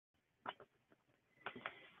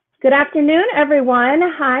Good afternoon, everyone.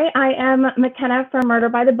 Hi, I am McKenna from Murder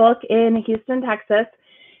by the Book in Houston, Texas,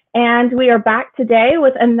 and we are back today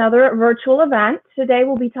with another virtual event. Today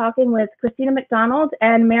we'll be talking with Christina McDonald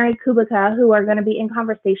and Mary Kubica, who are going to be in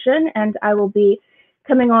conversation, and I will be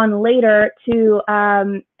coming on later to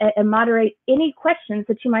moderate any questions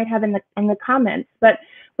that you might have in the comments. But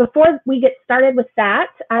before we get started with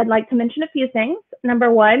that, I'd like to mention a few things.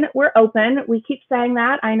 Number one, we're open. We keep saying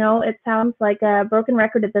that. I know it sounds like a broken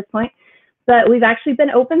record at this point, but we've actually been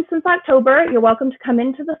open since October. You're welcome to come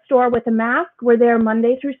into the store with a mask. We're there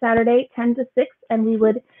Monday through Saturday, 10 to 6, and we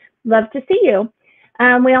would love to see you.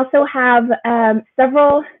 We also have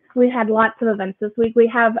we had lots of events this week. We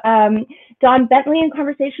have Dawn Bentley in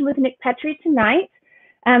conversation with Nick Petrie tonight.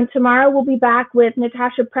 Tomorrow we'll be back with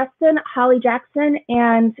Natasha Preston, Holly Jackson,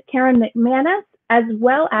 and Karen McManus, as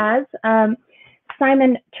well as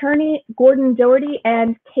Simon Turney, Gordon Doherty,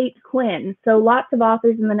 and Kate Quinn. So lots of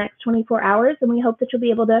authors in the next 24 hours, and we hope that you'll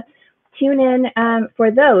be able to tune in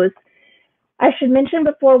for those. I should mention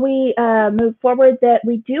before we move forward that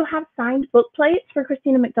we do have signed book plates for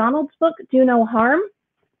Christina McDonald's book, Do No Harm.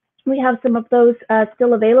 We have some of those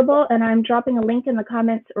still available, and I'm dropping a link in the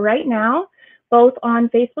comments right now, both on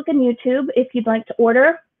Facebook and YouTube. If you'd like to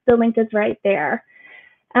order, the link is right there.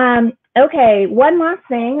 Okay, one last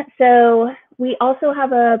thing. So we also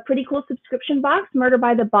have a pretty cool subscription box, Murder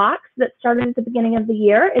by the Box, that started at the beginning of the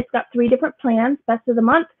year. It's got 3 different plans: Best of the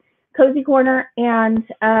Month, Cozy Corner, and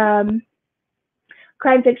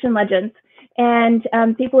Crime Fiction Legends. And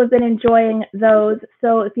people have been enjoying those.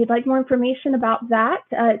 So if you'd like more information about that,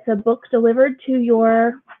 it's a book delivered to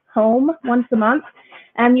your home once a month.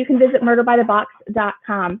 You can visit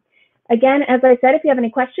murderbythebox.com. Again, as I said, if you have any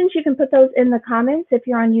questions, you can put those in the comments. If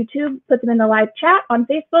you're on YouTube, put them in the live chat. On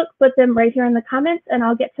Facebook, put them right here in the comments, and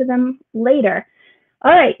I'll get to them later.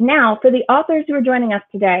 All right, now for the authors who are joining us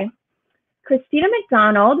today. Christina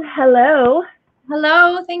McDonald, hello.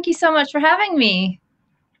 Hello, thank you so much for having me.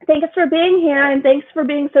 Thanks for being here, and thanks for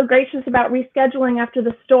being so gracious about rescheduling after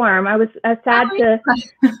the storm. I was sad to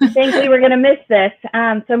think we were going to miss this,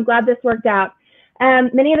 so I'm glad this worked out.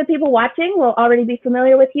 Many of the people watching will already be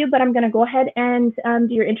familiar with you, but I'm going to go ahead and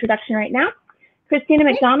do your introduction right now. Christina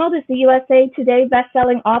McDonald is the USA Today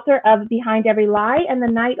bestselling author of Behind Every Lie and The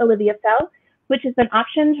Night Olivia Fell, which has been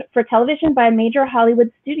optioned for television by a major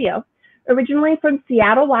Hollywood studio. Originally from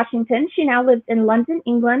Seattle, Washington, she now lives in London,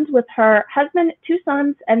 England, with her husband, 2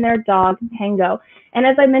 sons, and their dog, Tango. And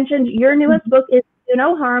as I mentioned, your newest book is Do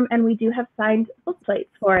No Harm, and we do have signed book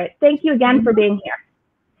plates for it. Thank you again for being here.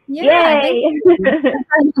 Yeah, yay!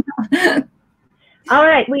 All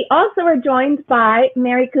right, we also are joined by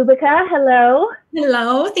Mary Kubica. Hello.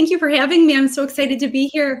 Hello, thank you for having me. I'm so excited to be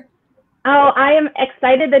here. Oh, I am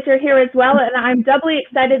excited that you're here as well, and I'm doubly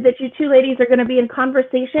excited that you 2 ladies are going to be in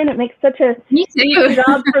conversation. It makes such a good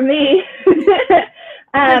job for me.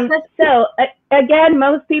 So, again,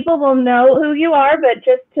 most people will know who you are, but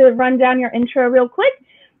just to run down your intro real quick,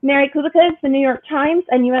 Mary Kubica is the New York Times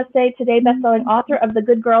and USA Today bestselling author of The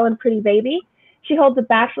Good Girl and Pretty Baby. She holds a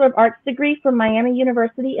Bachelor of Arts degree from Miami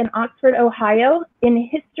University in Oxford, Ohio, in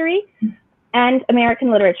history and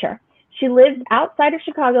American literature. She lives outside of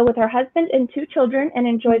Chicago with her husband and 2 children and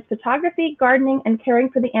enjoys photography, gardening, and caring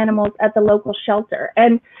for the animals at the local shelter.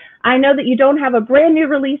 And I know that you don't have a brand new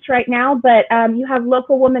release right now, but you have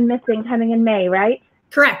Local Woman Missing coming in May, right?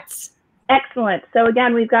 Correct. Excellent. So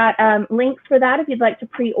again, we've got links for that if you'd like to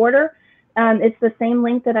pre-order. It's the same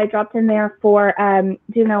link that I dropped in there for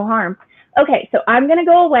Do No Harm. Okay, so I'm going to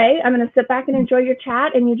go away. I'm going to sit back and enjoy your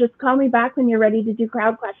chat, and you just call me back when you're ready to do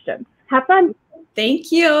crowd questions. Have fun.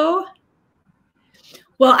 Thank you.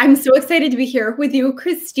 Well, I'm so excited to be here with you,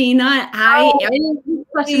 Christina.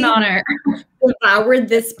 Such an honor. Devoured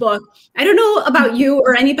this book. I don't know about you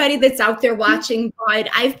or anybody that's out there watching, but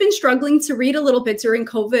I've been struggling to read a little bit during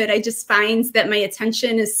COVID. I just find that my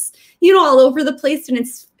attention is, all over the place, and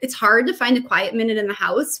it's hard to find a quiet minute in the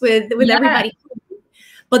house with everybody.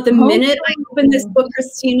 But the minute I opened this book,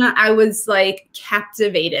 Christina, I was like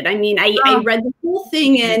captivated. I mean, I read the whole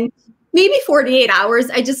thing in maybe 48 hours.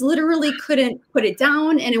 I just literally couldn't put it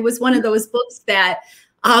down. And it was one of those books that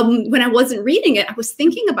when I wasn't reading it, I was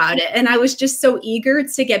thinking about it. And I was just so eager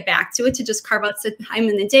to get back to it, to just carve out some time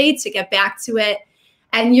in the day to get back to it.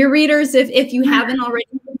 And your readers, if you haven't already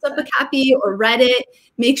picked up a copy or read it,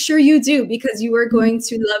 make sure you do, because you are going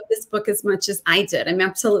to love this book as much as I did. I'm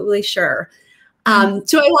absolutely sure.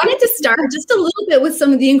 So I wanted to start just a little bit with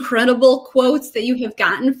some of the incredible quotes that you have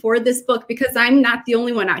gotten for this book, because I'm not the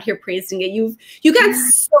only one out here praising it. You got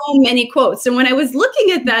so many quotes. And when I was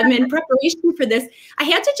looking at them in preparation for this, I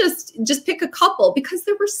had to just pick a couple because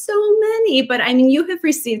there were so many. But I mean, you have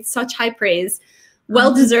received such high praise.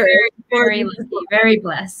 Well deserved. Very lucky, very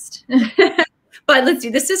blessed. But let's see.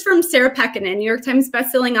 This is from Sarah Pekkanen, New York Times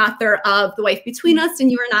bestselling author of The Wife Between Us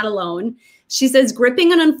and You Are Not Alone. She says,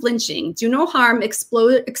 gripping and unflinching, Do No Harm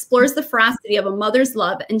explores the ferocity of a mother's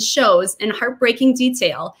love and shows in heartbreaking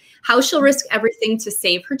detail how she'll risk everything to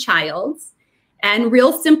save her child. And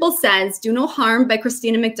Real Simple says, Do No Harm by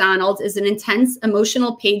Christina McDonald is an intense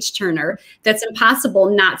emotional page turner that's impossible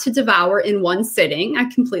not to devour in one sitting. I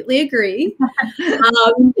completely agree.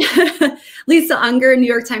 Lisa Unger, New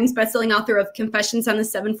York Times bestselling author of Confessions on the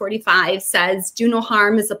 745, says, Do No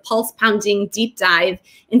Harm is a pulse-pounding deep dive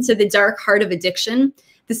into the dark heart of addiction.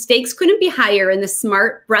 The stakes couldn't be higher in the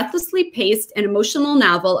smart, breathlessly paced, and emotional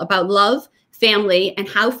novel about love, family, and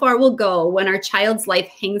how far we'll go when our child's life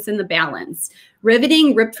hangs in the balance.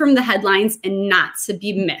 Riveting, ripped from the headlines, and not to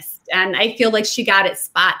be missed. And I feel like she got it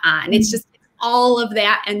spot on. It's just all of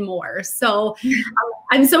that and more. So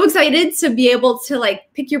I'm so excited to be able to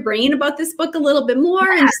like pick your brain about this book a little bit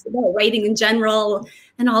more and just about writing in general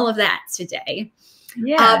and all of that today.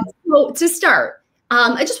 Yeah. So to start,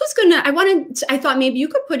 I thought maybe you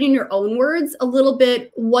could put in your own words a little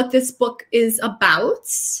bit what this book is about.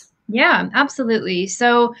 Yeah, absolutely.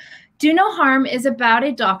 So Do No Harm is about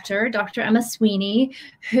a doctor, Dr. Emma Sweeney,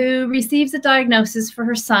 who receives a diagnosis for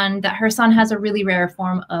her son that her son has a really rare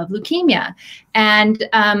form of leukemia. And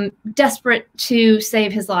desperate to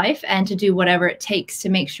save his life and to do whatever it takes to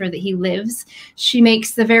make sure that he lives, she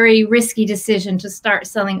makes the very risky decision to start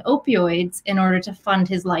selling opioids in order to fund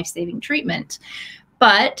his life-saving treatment.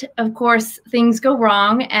 But of course, things go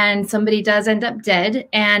wrong and somebody does end up dead.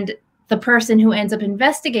 And the person who ends up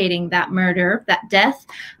investigating that murder, that death,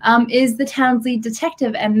 is the town's lead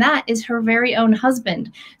detective, and that is her very own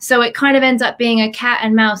husband. So it kind of ends up being a cat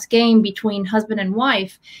and mouse game between husband and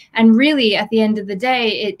wife. And really, at the end of the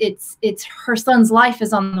day, it's her son's life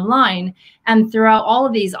is on the line. And throughout all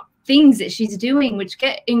of these things that she's doing, which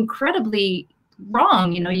get incredibly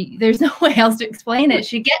wrong, there's no way else to explain it.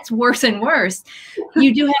 She gets worse and worse.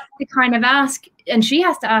 You do have to kind of ask, and she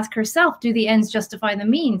has to ask herself, do the ends justify the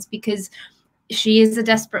means? Because she is a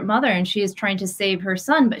desperate mother and she is trying to save her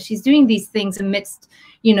son, but she's doing these things amidst,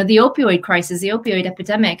 the opioid crisis, the opioid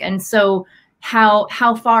epidemic. And so how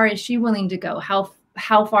far is she willing to go?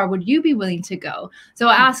 How far would you be willing to go? So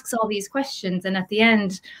it asks all these questions, and at the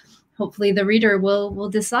end, hopefully the reader will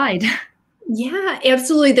decide. Yeah,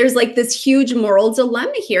 absolutely. There's like this huge moral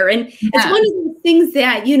dilemma here. And it's one of the things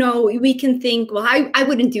that, we can think, well, I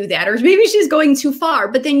wouldn't do that, or maybe she's going too far,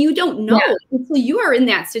 but then you don't know until you are in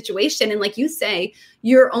that situation. And like you say,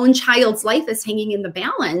 your own child's life is hanging in the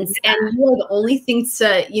balance and you are the only thing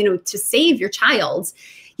to save your child.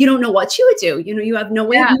 You don't know what you would do. You have no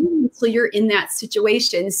way of knowing until you're in that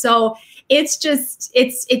situation. So it's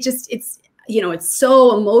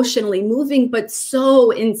so emotionally moving, but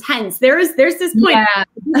so intense. There's this point. Yeah.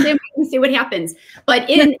 Say what happens. But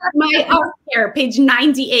in my here, page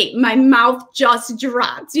 98, my mouth just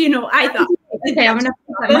dropped. I thought, okay, I'm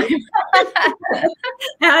gonna.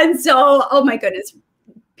 And so, oh my goodness,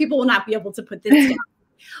 people will not be able to put this down.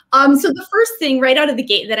 So the first thing right out of the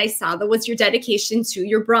gate that I saw that was your dedication to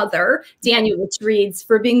your brother, Daniel, which reads,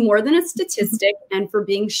 for being more than a statistic and for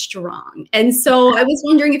being strong. And so I was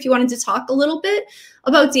wondering if you wanted to talk a little bit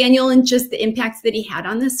about Daniel and just the impact that he had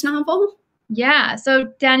on this novel. Yeah,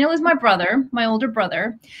 so Daniel is my brother, my older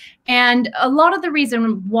brother. And a lot of the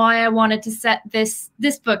reason why I wanted to set this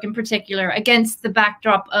book in particular against the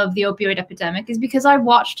backdrop of the opioid epidemic is because I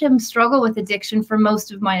watched him struggle with addiction for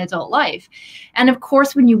most of my adult life. And of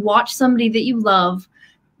course, when you watch somebody that you love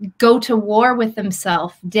go to war with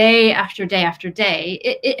themselves day after day after day,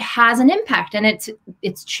 it has an impact. And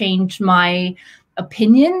it's changed my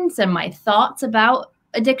opinions and my thoughts about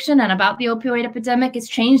addiction and about the opioid epidemic. It's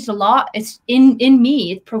changed a lot. It's in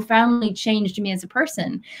me. It profoundly changed me as a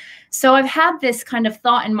person. So I've had this kind of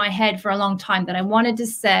thought in my head for a long time that I wanted to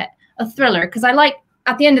set a thriller, because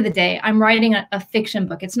at the end of the day, I'm writing a fiction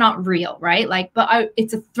book. It's not real, right?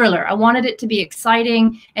 It's a thriller. I wanted it to be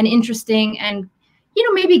exciting and interesting and,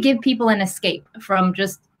 maybe give people an escape from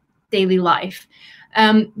just daily life.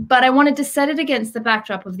 But I wanted to set it against the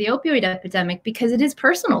backdrop of the opioid epidemic because it is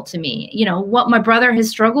personal to me. What my brother has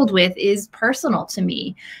struggled with is personal to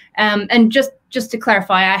me. And just to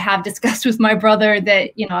clarify, I have discussed with my brother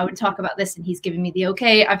that, I would talk about this and he's given me the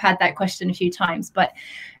okay. I've had that question a few times, but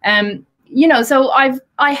you know, so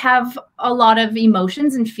I have a lot of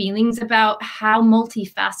emotions and feelings about how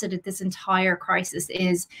multifaceted this entire crisis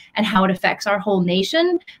is and how it affects our whole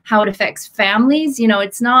nation, how it affects families. You know,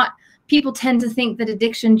 it's not, people tend to think that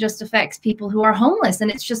addiction just affects people who are homeless, and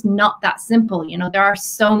it's just not that simple. You know, there are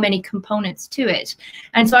so many components to it.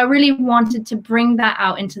 And so I really wanted to bring that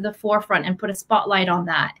out into the forefront and put a spotlight on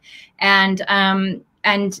that. And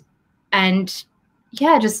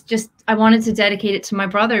yeah, just I wanted to dedicate it to my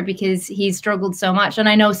brother because he's struggled so much. And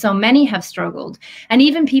I know so many have struggled. And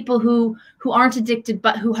even people who aren't addicted,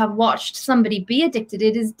 but who have watched somebody be addicted,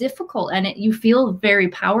 it is difficult. And you feel very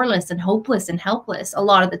powerless and hopeless and helpless a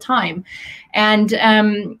lot of the time. And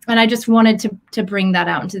I just wanted to bring that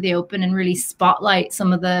out into the open and really spotlight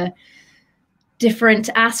some of the different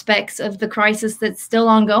aspects of the crisis that's still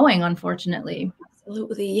ongoing, unfortunately.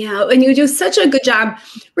 Absolutely. Yeah. And you do such a good job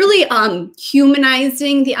really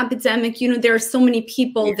humanizing the epidemic. You know, there are so many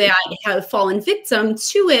people that have fallen victim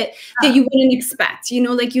to it that you wouldn't expect. You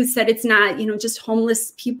know, like you said, it's not, you know, just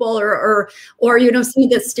homeless people or you know, some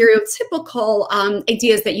of the stereotypical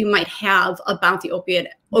ideas that you might have about the opioid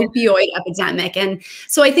epidemic. And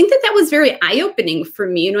so I think that was very eye-opening for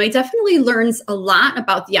me. You know, I definitely learned a lot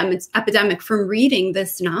about the epidemic from reading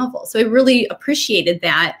this novel. So I really appreciated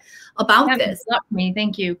that about this. Me,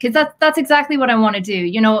 thank you, because that's exactly what I want to do.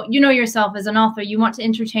 You know yourself as an author, you want to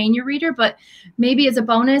entertain your reader, but maybe as a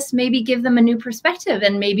bonus, maybe give them a new perspective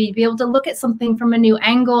and maybe be able to look at something from a new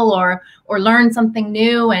angle or learn something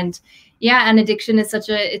new. And yeah, and addiction is such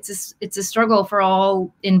it's a struggle for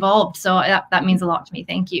all involved. So that means a lot to me.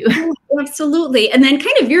 Thank you. Absolutely. And then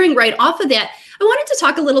kind of veering right off of that, I wanted to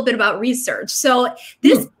talk a little bit about research. So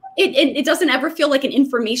this it doesn't ever feel like an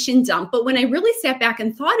information dump, but when I really sat back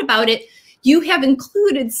and thought about it, you have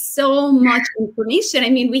included so much information. I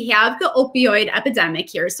mean, we have the opioid epidemic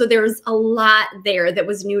here, so there's a lot there that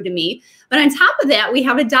was new to me. But on top of that, we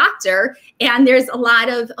have a doctor, and there's a lot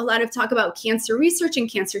of talk about cancer research and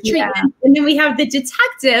cancer treatment. Yeah. And then we have the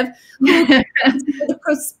detective, who the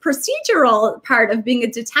procedural part of being a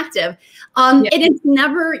detective. It is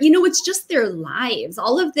never, you know, it's just their lives.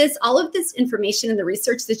 All of this information and the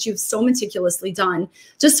research that you've so meticulously done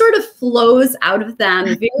just sort of flows out of them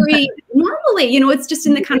very normally. You know, it's just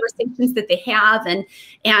in the conversations that they have and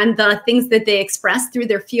the things that they express through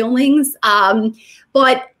their feelings.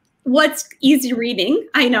 But what's easy reading,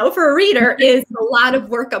 I know, for a reader is a lot of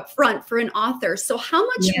work up front for an author. So how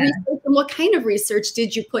much research and what kind of research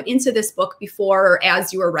did you put into this book before or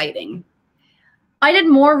as you were writing? I did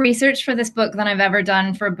more research for this book than I've ever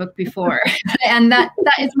done for a book before. And that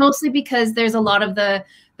is mostly because there's a lot of the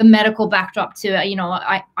medical backdrop to it. You know,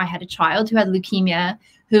 I had a child who had leukemia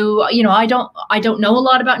who, you know, I don't know a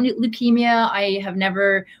lot about leukemia. I have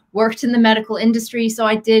never worked in the medical industry. So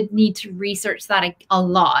I did need to research that a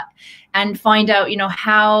lot and find out, you know,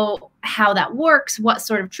 how that works, what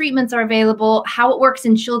sort of treatments are available, how it works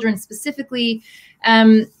in children specifically.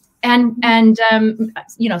 You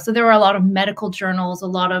know, so there were a lot of medical journals, a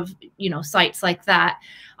lot of, you know, sites like that.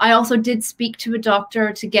 I also did speak to a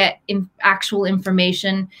doctor to get actual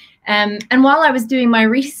information. And while I was doing my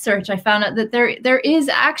research, I found out that there is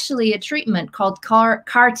actually a treatment called CAR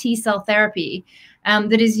T cell therapy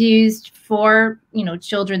that is used for, you know,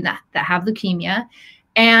 children that have leukemia.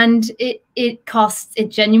 And it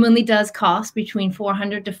genuinely does cost between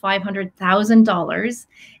 $400,000 to $500,000.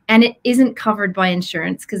 And it isn't covered by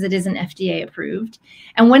insurance because it isn't FDA approved.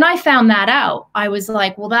 And when I found that out, I was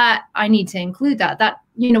like, well, I need to include that,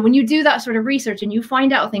 you know, when you do that sort of research and you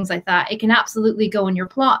find out things like that, it can absolutely go in your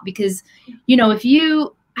plot because, you know, if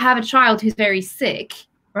you have a child who's very sick,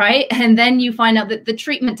 right, and then you find out that the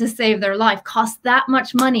treatment to save their life costs that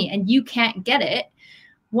much money and you can't get it,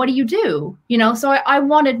 what do? You know, so I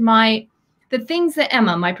wanted the things that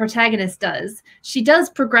Emma, my protagonist, does. She does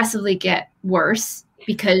progressively get worse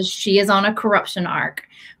because she is on a corruption arc.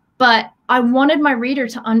 But I wanted my reader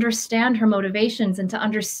to understand her motivations and to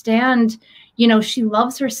understand, you know, she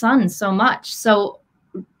loves her son so much. So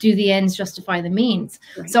do the ends justify the means?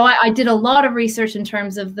 Right. So I did a lot of research in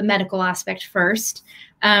terms of the medical aspect first.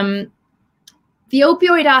 The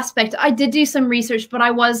opioid aspect, I did do some research, but I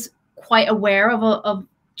was quite aware of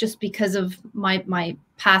just because of my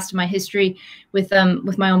past, my history with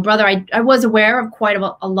my own brother, I was aware of quite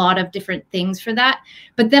a lot of different things for that.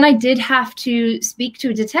 But then I did have to speak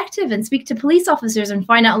to a detective and speak to police officers and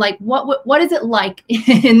find out, like, what is it like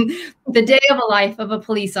in the day of a life of a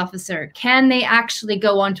police officer? Can they actually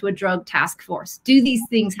go onto a drug task force? Do these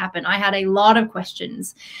things happen? I had a lot of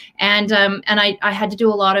questions, and I had to do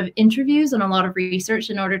a lot of interviews and a lot of research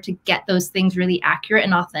in order to get those things really accurate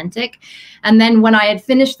and authentic. And then when I had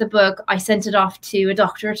finished the book, I sent it off to a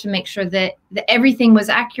doctor to make sure that everything was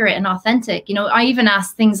accurate and authentic. You know, I even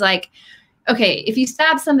asked things like, okay, if you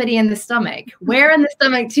stab somebody in the stomach, where in the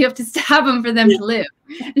stomach do you have to stab them for them to live?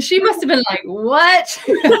 And she must have been like, what?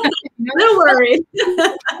 No worries.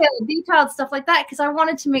 Detailed stuff like that, because I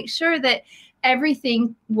wanted to make sure that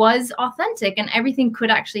everything was authentic and everything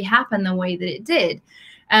could actually happen the way that it did.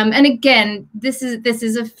 And again, this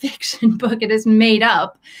is a fiction book. It is made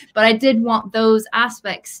up, but I did want those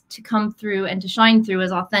aspects to come through and to shine through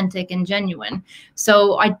as authentic and genuine.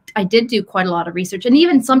 So I did do quite a lot of research. And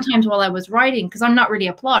even sometimes while I was writing, because I'm not really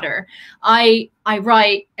a plotter, I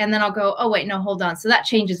write and then I'll go, oh, wait, no, hold on. So that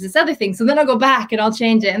changes this other thing. So then I'll go back and I'll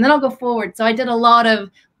change it and then I'll go forward. So I did a lot of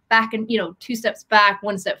back and, 2 steps back,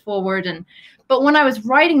 1 step forward. But when I was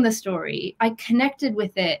writing the story, I connected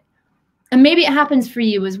with it. And maybe it happens for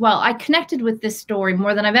you as well. I connected with this story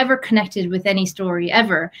more than I've ever connected with any story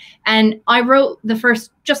ever. And I wrote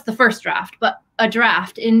just the first draft, but a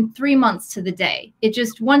draft in 3 months to the day. It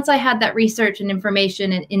just, once I had that research and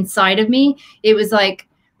information inside of me, it was like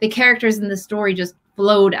the characters in the story just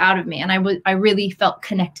flowed out of me. And I really felt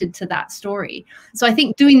connected to that story. So I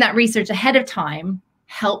think doing that research ahead of time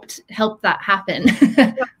helped that happen.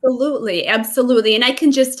 Absolutely. And I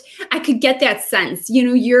could get that sense,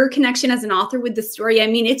 your connection as an author with the story. I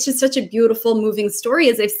mean, it's just such a beautiful, moving story,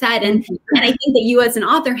 as I've said. And I think that you as an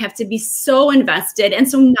author have to be so invested and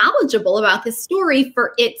so knowledgeable about this story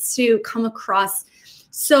for it to come across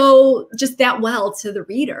so just that well to the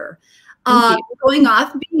reader. Going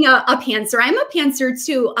off being a pantser, I'm a pantser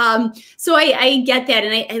too. So I get that.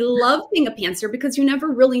 And I love being a pantser because you never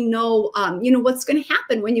really know, what's going to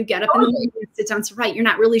happen when you get up and sit down to write. You're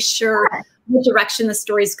not really sure what direction the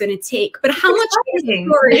story is going to take. But how much of the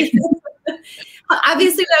story,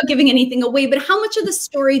 obviously without giving anything away, but how much of the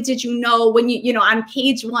story did you know when on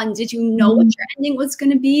page 1, did you know what your ending was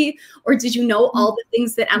going to be? Or did you know all the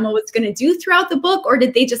things that Emma was going to do throughout the book? Or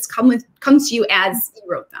did they just come to you as you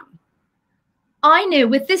wrote them? I knew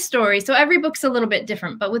with this story, so every book's a little bit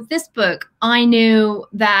different, but with this book, I knew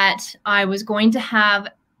that I was going to have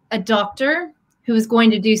a doctor who was going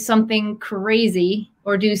to do something crazy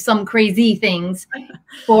or do some crazy things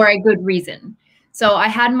for a good reason. So I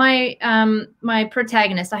had my my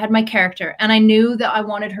protagonist, I had my character, and I knew that I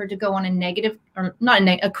wanted her to go on a negative, or not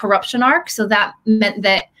a corruption arc. So that meant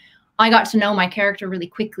that I got to know my character really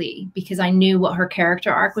quickly because I knew what her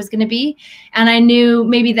character arc was going to be. And I knew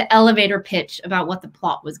maybe the elevator pitch about what the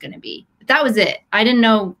plot was going to be. But that was it. I didn't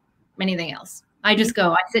know anything else. I just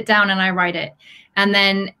go, I sit down and I write it. And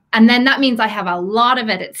then that means I have a lot of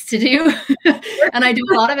edits to do. And I do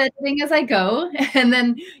a lot of editing as I go. And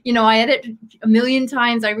then, I edit a million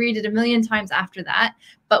times. I read it a million times after that.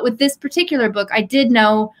 But with this particular book, I did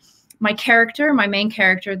know my character, my main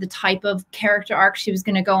character, the type of character arc she was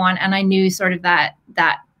going to go on. And I knew sort of that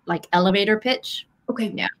like elevator pitch.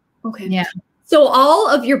 Okay. Yeah. Okay. Yeah. So all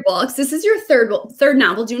of your books, this is your third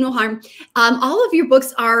novel, Do No Harm. All of your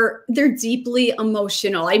books they're deeply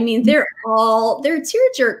emotional. I mean, they're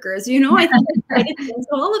tearjerkers, I think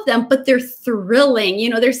all of them, but they're thrilling.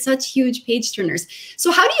 They're such huge page turners. So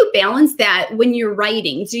how do you balance that when you're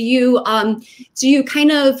writing? Do you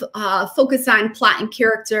kind of focus on plot and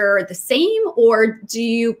character the same, or do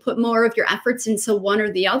you put more of your efforts into one or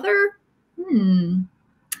the other?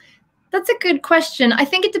 That's a good question. I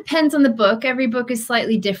think it depends on the book. Every book is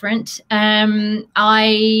slightly different.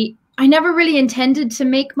 I never really intended to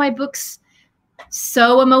make my books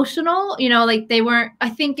so emotional, like they weren't. I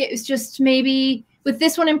think it was just maybe with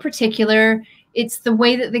this one in particular, it's the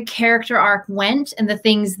way that the character arc went and the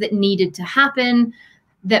things that needed to happen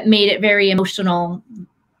that made it very emotional.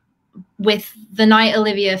 With The Night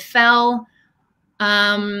Olivia Fell,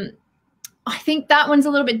 I think that one's a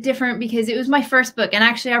little bit different because it was my first book. And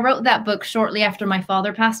actually I wrote that book shortly after my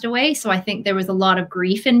father passed away. So I think there was a lot of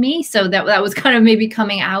grief in me. So that was kind of maybe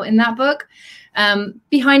coming out in that book.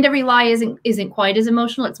 Behind Every Lie isn't quite as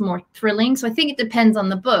emotional. It's more thrilling. So I think it depends on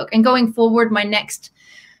the book. And going forward, my next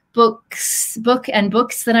books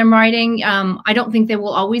that I'm writing, I don't think they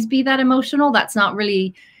will always be that emotional. That's not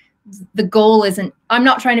really the goal isn't, I'm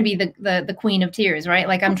not trying to be the queen of tears, right?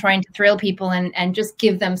 Like I'm trying to thrill people and just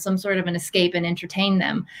give them some sort of an escape and entertain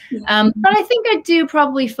them. But I think I do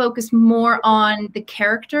probably focus more on the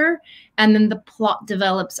character, and then the plot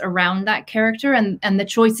develops around that character and the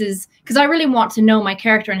choices, because I really want to know my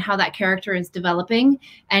character and how that character is developing,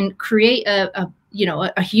 and create a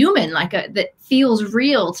human that feels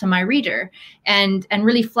real to my reader, and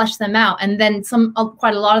really flesh them out. And then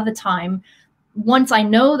quite a lot of the time, once I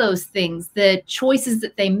know those things, the choices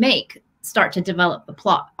that they make start to develop the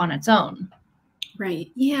plot on its own.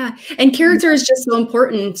 Right. Yeah. And character is just so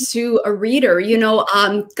important to a reader.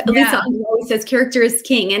 Lisa always says character is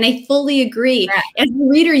king. And I fully agree. Yeah. As a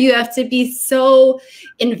reader, you have to be so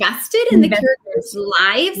invested in the characters'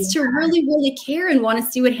 lives to really, really care and want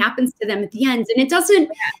to see what happens to them at the end. And it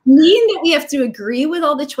doesn't mean that we have to agree with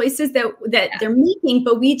all the choices that they're making,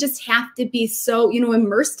 but we just have to be so,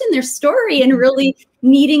 immersed in their story and really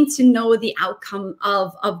needing to know the outcome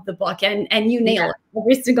of the book, and you nail it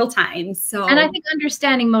every single time. So, and I think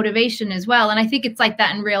understanding motivation as well. And I think it's like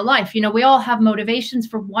that in real life. We all have motivations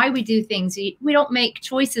for why we do things. We don't make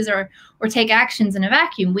choices or take actions in a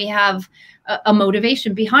vacuum. We have a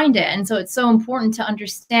motivation behind it. And so it's so important to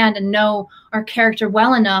understand and know our character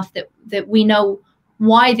well enough that we know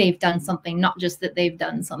why they've done something, not just that they've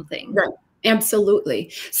done something. Right.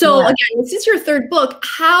 Absolutely. So again, this is your third book.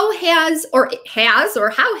 How has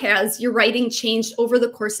your writing changed over the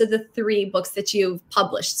course of the 3 books that you've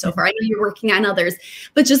published so far? I know you're working on others,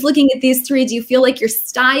 but just looking at these 3, do you feel like your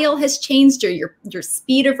style has changed, or your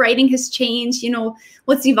speed of writing has changed?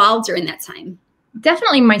 What's evolved during that time?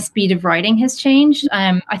 Definitely my speed of writing has changed.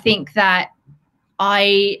 I think that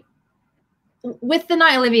with The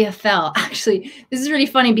Night Olivia Fell, actually, this is really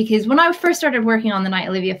funny, because when I first started working on The Night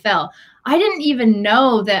Olivia Fell, I didn't even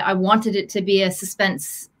know that I wanted it to be a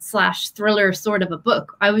suspense/thriller sort of a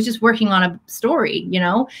book. I was just working on a story,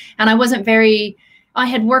 and I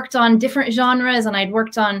had worked on different genres, and I'd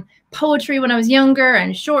worked on poetry when I was younger,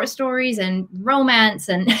 and short stories and romance.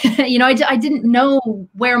 And, I didn't know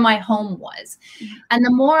where my home was. And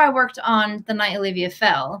the more I worked on The Night Olivia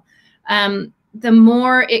Fell, the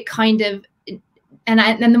more it kind of, and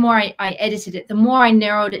the more I edited it, the more I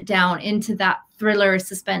narrowed it down into that thriller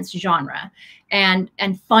suspense genre, and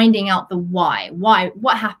finding out the why,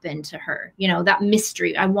 what happened to her, that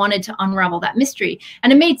mystery. I wanted to unravel that mystery.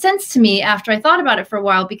 And it made sense to me after I thought about it for a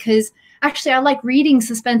while, because actually I like reading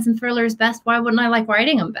suspense and thrillers best. Why wouldn't I like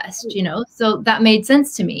writing them best? So that made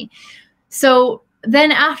sense to me. So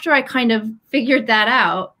then after I kind of figured that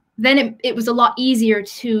out, then it was a lot easier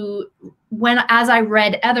as I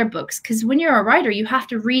read other books, because when you're a writer, you have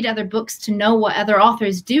to read other books to know what other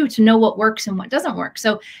authors do, to know what works and what doesn't work.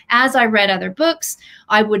 So as I read other books,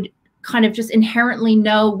 I would kind of just inherently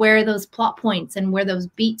know where those plot points and where those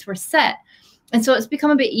beats were set. And so it's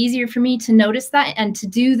become a bit easier for me to notice that and to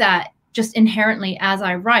do that just inherently as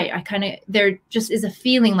I write. There just is a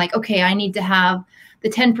feeling like, okay, I need to have the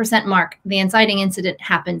 10% mark. The inciting incident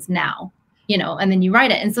happens now. And then you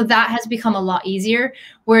write it. And so that has become a lot easier.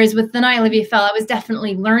 Whereas with The Night Olivia Fell, I was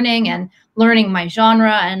definitely learning my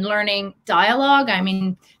genre and learning dialogue. I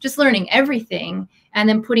mean, just learning everything and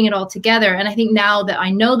then putting it all together. And I think now that I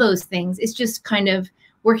know those things, it's just kind of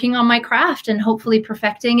working on my craft and hopefully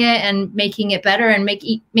perfecting it and making it better, and make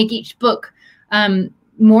each book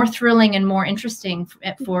more thrilling and more interesting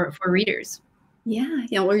for readers. Yeah,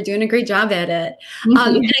 well, you're doing a great job at it. And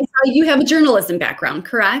I saw you have a journalism background,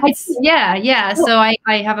 correct? Yeah. So I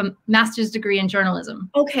have a master's degree in journalism.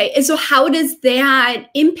 Okay, and so how does that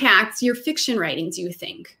impact your fiction writing, do you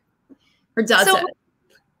think? Or does it?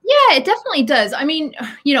 Yeah, it definitely does. I mean,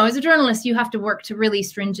 as a journalist, you have to work to really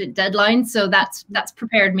stringent deadlines. So that's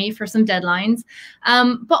prepared me for some deadlines.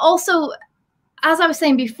 But also, as I was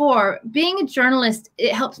saying before, being a journalist,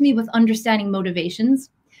 it helps me with understanding motivations.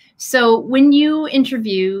 So when you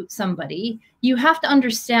interview somebody, you have to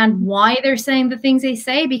understand why they're saying the things they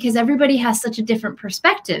say, because everybody has such a different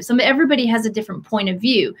perspective. So everybody has a different point of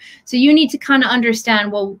view. So you need to kind of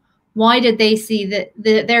understand, well, why did they see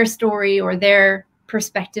their story or their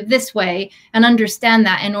perspective this way, and understand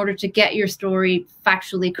that in order to get your story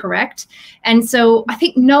factually correct. And so I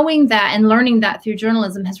think knowing that and learning that through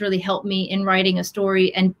journalism has really helped me in writing a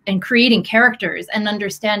story and creating characters, and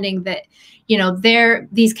understanding that,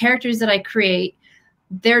 these characters that I create,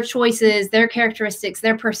 their choices, their characteristics,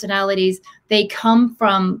 their personalities, they come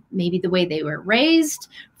from maybe the way they were raised,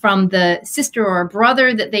 from the sister or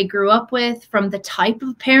brother that they grew up with, from the type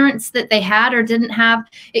of parents that they had or didn't have.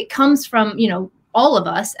 It comes from, all of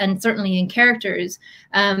us, and certainly in characters,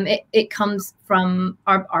 it comes from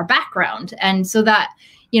our background. And so that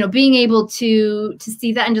you know, being able to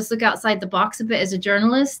see that and just look outside the box a bit as a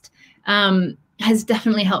journalist has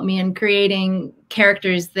definitely helped me in creating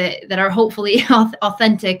characters that are hopefully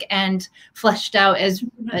authentic and fleshed out as you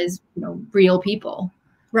know, real people.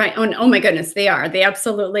 Right. Oh my goodness, they are. They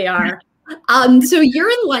absolutely are. So you're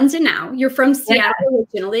in London now. You're from Seattle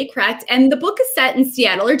originally, correct? And the book is set in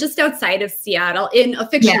Seattle or just outside of Seattle in a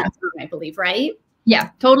fictional town, I believe, right? Yeah,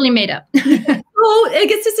 totally made up. Oh, I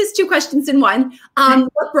guess this is two questions in one.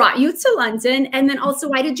 What brought you to London? And then also,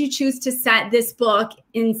 why did you choose to set this book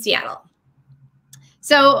in Seattle?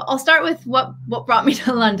 So I'll start with what brought me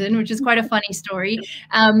to London, which is quite a funny story.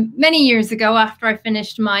 Many years ago, after I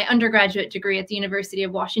finished my undergraduate degree at the University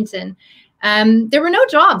of Washington, there were no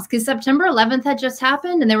jobs because September 11th had just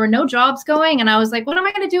happened and there were no jobs going. And I was like, what am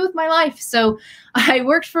I going to do with my life? So I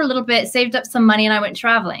worked for a little bit, saved up some money, and I went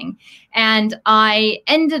traveling. And I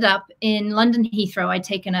ended up in London Heathrow. I'd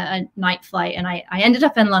taken a night flight and I ended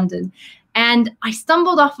up in London. And I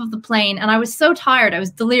stumbled off of the plane and I was so tired. I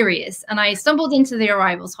was delirious. And I stumbled into the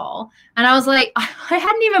arrivals hall and I was like, I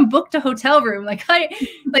hadn't even booked a hotel room.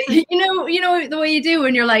 You know, the way you do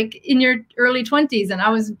when you're like in your early 20s, and I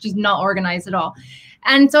was just not organized at all.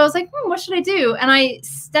 And so I was like, what should I do? And I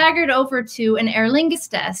staggered over to an Aer Lingus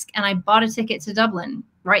desk and I bought a ticket to Dublin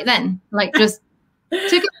right then, like just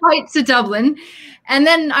took a flight to Dublin. And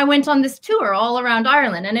then I went on this tour all around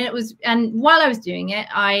Ireland. And while I was doing it,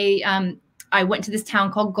 I went to this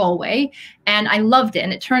town called Galway and I loved it.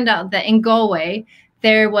 And it turned out that in Galway,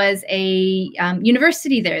 there was a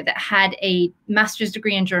university there that had a master's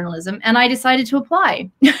degree in journalism. And I decided to apply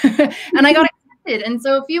and I got accepted. And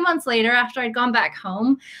so a few months later, after I'd gone back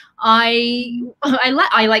home, I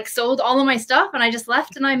like sold all of my stuff and I just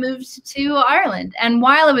left and I moved to Ireland. And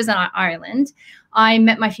while I was in Ireland, I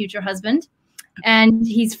met my future husband. And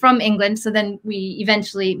he's from England. So then we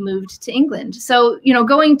eventually moved to England. So, you know,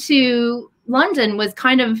 going to London was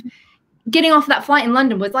kind of getting off that flight in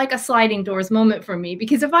London was like a sliding doors moment for me,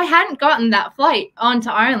 because if I hadn't gotten that flight onto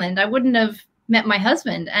Ireland, I wouldn't have met my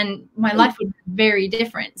husband and my life would be very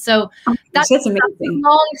different. So that's amazing. That's a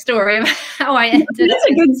long story of how I ended up. That's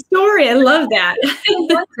a good story. I love that.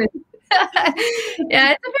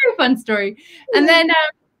 Yeah, it's a very fun story. And then,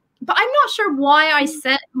 but I'm not sure why I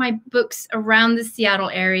set my books around the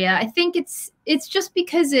Seattle area. I think it's just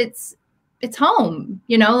because it's home,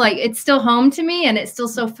 you know, like it's still home to me and it's still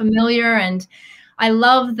so familiar. And I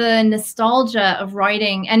love the nostalgia of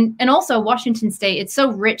writing and also Washington State. It's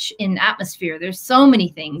so rich in atmosphere. There's so many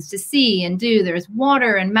things to see and do. There's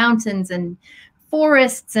water and mountains and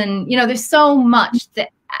forests and, you know, there's so much that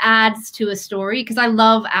adds to a story because I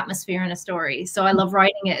love atmosphere in a story. So I love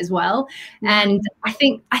writing it as well. And I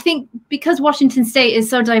think because Washington State is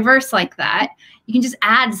so diverse like that, you can just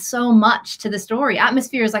add so much to the story.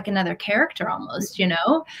 Atmosphere is like another character almost, you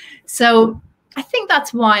know? So I think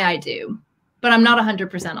that's why I do. But I'm not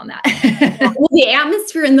 100% on that. Well, the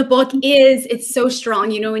atmosphere in the book it's so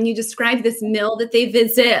strong. You know, when you describe this mill that they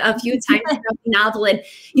visit a few times throughout the novel, and,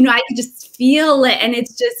 you know, I could just feel it. And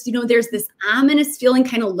it's just, you know, there's this ominous feeling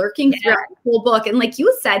kind of lurking throughout the whole book. And like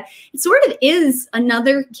you said, it sort of is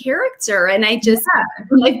another character. And I just,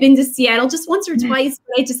 I've been to Seattle just once or twice,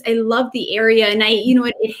 but I love the area. And you know,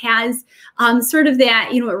 it has sort of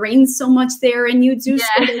that, you know, it rains so much there and you do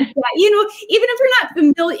sort of that, you know, even if you're not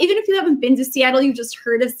familiar, even if you haven't been to Seattle, you just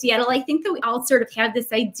heard of Seattle. I think that we all sort of have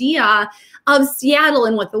this idea of Seattle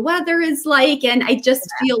and what the weather is like. And I just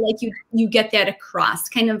feel like you get that across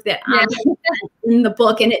kind of that in the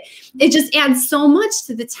book. And it just adds so much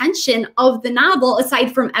to the tension of the novel,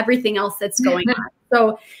 aside from everything else that's going on.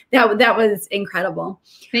 So that was incredible.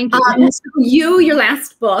 Thank you. So your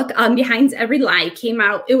last book, Behind Every Lie, came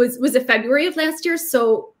out. It was it February of last year?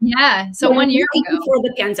 So so 1 year ago, before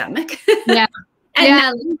the pandemic.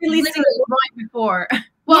 And releasing it right before.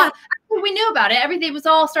 Well, we knew about it. Everything was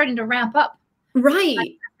all starting to ramp up. Right.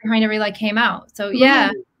 Behind Every Lie came out. So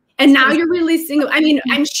And now you're releasing. I mean,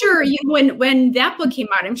 I'm sure you when that book came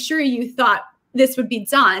out, I'm sure you thought this would be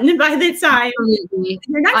done by the time.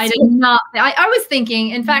 I did not. I was thinking,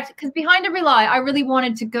 in fact, because Behind Every Lie, I really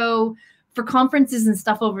wanted to go for conferences and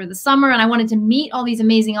stuff over the summer, and I wanted to meet all these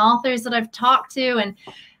amazing authors that I've talked to, and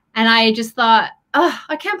I just thought, oh,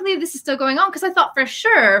 I can't believe this is still going on, because I thought for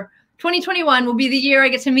sure 2021 will be the year I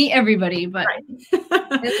get to meet everybody, but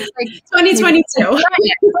it's like 2022.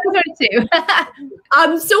 2022.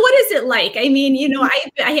 So what is it like? I mean, you know,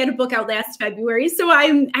 I had a book out last February, so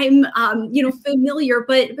I'm you know, familiar,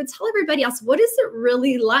 but tell everybody else, what is it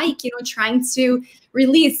really like, you know, trying to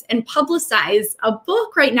release and publicize a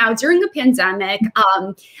book right now during a pandemic?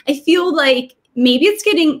 I feel like maybe it's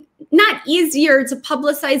getting not easier to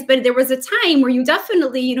publicize, but there was a time where you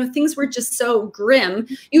definitely, you know, things were just so grim.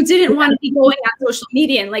 You didn't want to be going on social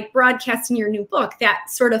media and like broadcasting your new book. That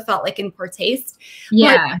sort of felt like in poor taste.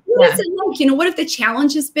 Yeah. But what is it like? You know, what have the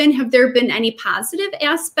challenges been? Have there been any positive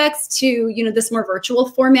aspects to, you know, this more virtual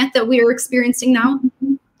format that we are experiencing now?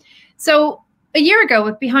 So a year ago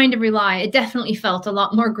with Behind Every Lie, it definitely felt a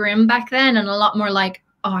lot more grim back then and a lot more like,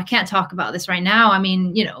 oh, I can't talk about this right now. I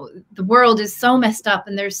mean, you know, the world is so messed up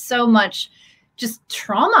and there's so much just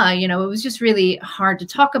trauma, you know, it was just really hard to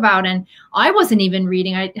talk about. And I wasn't even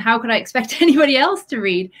reading. How could I expect anybody else to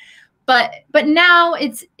read? But now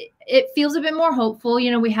it feels a bit more hopeful.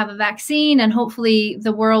 You know, we have a vaccine and hopefully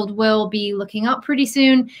the world will be looking up pretty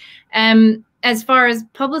soon. As far as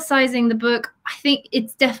publicizing the book, I think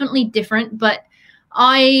it's definitely different, but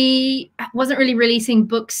I wasn't really releasing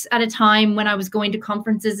books at a time when I was going to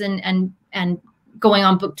conferences and going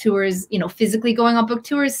on book tours, you know, physically going on book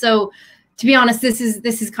tours. So to be honest, this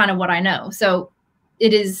is kind of what I know. So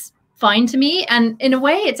it is fine to me. And in a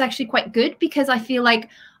way, it's actually quite good because I feel like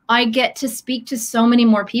I get to speak to so many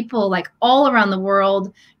more people like all around the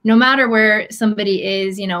world, no matter where somebody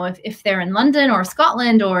is, you know, if they're in London or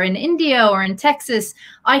Scotland or in India or in Texas,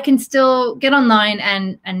 I can still get online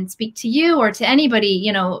and speak to you or to anybody,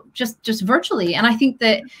 you know, just virtually. And I think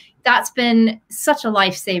that that's been such a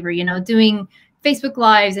lifesaver, you know, doing Facebook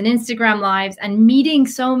Lives and Instagram Lives and meeting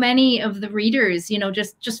so many of the readers, you know,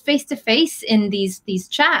 just face to face in these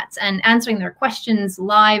chats and answering their questions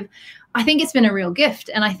live. I think it's been a real gift.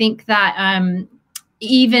 And I think that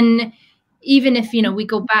even if, you know, we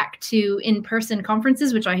go back to in-person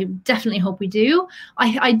conferences, which I definitely hope we do,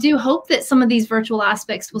 I do hope that some of these virtual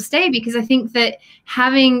aspects will stay because I think that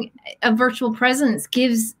having a virtual presence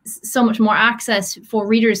gives so much more access for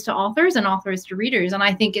readers to authors and authors to readers. And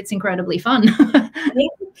I think it's incredibly fun.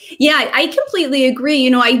 Yeah, I completely agree. You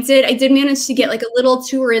know, I did manage to get like a little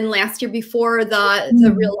tour in last year before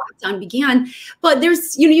the real lockdown began. But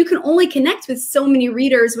there's, you know, you can only connect with so many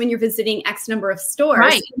readers when you're visiting X number of stores.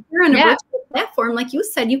 Right. So if you're on a virtual platform, like you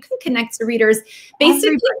said, you can connect to readers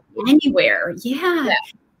basically anywhere.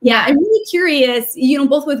 Yeah, I'm really curious, you know,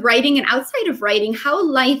 both with writing and outside of writing, how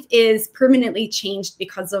life is permanently changed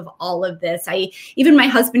because of all of this. Even my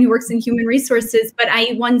husband who works in human resources, but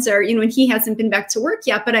I wonder, you know, and he hasn't been back to work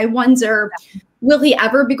yet, but I wonder, will he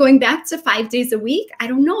ever be going back to 5 days a week? I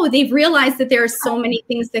don't know. They've realized that there are so many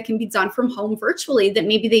things that can be done from home virtually that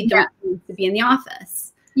maybe they don't need to be in the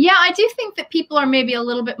office. Yeah, I do think that people are maybe a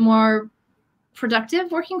little bit more productive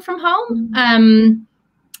working from home.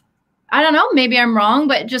 I don't know, maybe I'm wrong,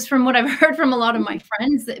 but just from what I've heard from a lot of my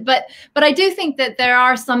friends, but I do think that there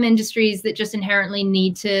are some industries that just inherently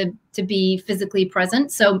need to be physically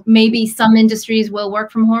present. So maybe some industries will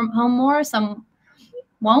work from home more, some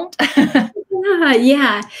won't.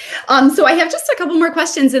 Yeah. So I have just a couple more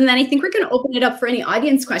questions, and then I think we're going to open it up for any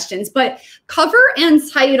audience questions. But cover and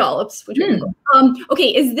title. Oops.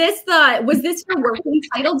 Okay. Was this your working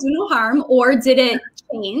title, Do No Harm, or did it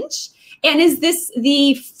change? And is this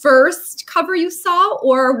the first cover you saw,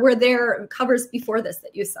 or were there covers before this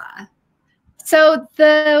that you saw? So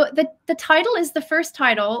the title is the first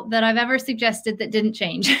title that I've ever suggested that didn't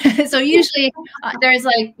change. So usually there's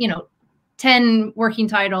like, you know, 10 working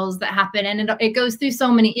titles that happen, and it goes through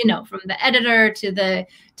so many, you know, from the editor to the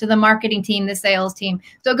marketing team, the sales team.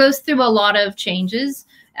 So it goes through a lot of changes.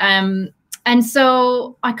 And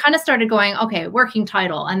so I kind of started going, okay, working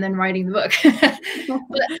title, and then writing the book. but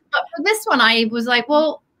for this one, I was like,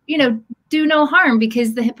 well, you know, do no harm,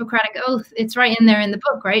 because the Hippocratic Oath, it's right in there in the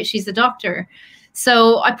book, right? She's a doctor.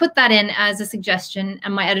 So I put that in as a suggestion,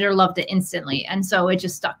 and my editor loved it instantly. And so it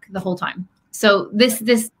just stuck the whole time. So this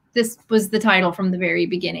was the title from the very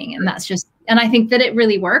beginning. And that's just, and I think that it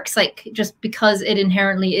really works, like, just because it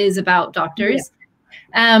inherently is about doctors.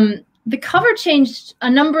 Yeah. The cover changed a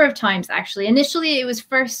number of times, actually. Initially, it was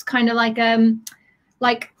first kind of like the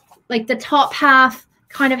top half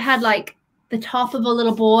kind of had like the top of a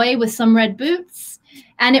little boy with some red boots,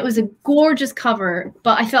 and it was a gorgeous cover,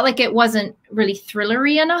 but I felt like it wasn't really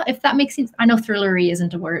thrillery enough, if that makes sense. I know thrillery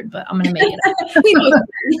isn't a word, but I'm going to make it up.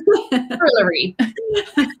 Thrillery.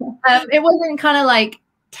 It wasn't kind of like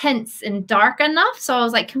tense and dark enough. So I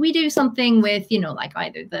was like, can we do something with, you know, like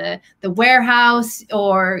either the warehouse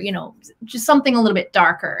or, you know, just something a little bit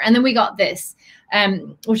darker. And then we got this,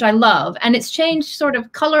 which I love. And it's changed sort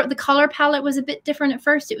of color. The color palette was a bit different at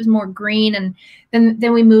first. It was more green. And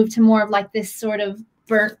then we moved to more of like this sort of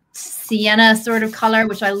burnt sienna sort of color,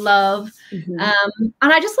 which I love. Mm-hmm.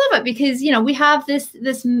 And I just love it because, you know, we have this,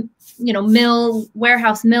 you know,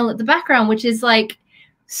 warehouse mill at the background, which is like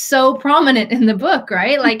so prominent in the book,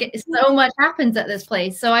 right? Like so much happens at this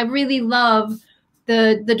place. So I really love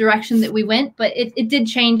the direction that we went, but it did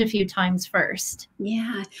change a few times first.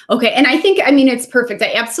 Yeah. Okay. And I think, I mean, it's perfect.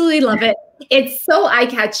 I absolutely love it. It's so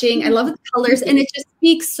eye-catching. I love the colors, and it just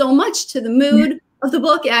speaks so much to the mood of the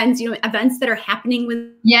book and, you know, events that are happening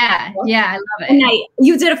with. Yeah. Yeah. I love it. And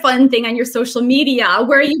you did a fun thing on your social media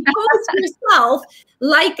where you posed yourself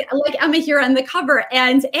like Emma here on the cover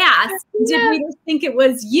and asked, did readers think it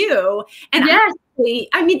was you? And honestly,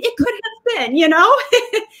 I mean, it could have been, you know?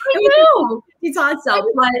 I know. You thought so,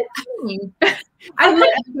 but it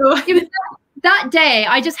was that day.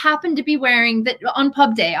 I just happened to be wearing that on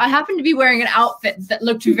pub day. I happened to be wearing an outfit that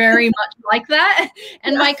looked very much like that.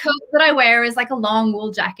 And my coat that I wear is like a long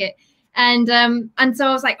wool jacket. And so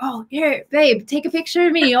I was like, oh, here, babe, take a picture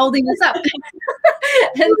of me holding this up.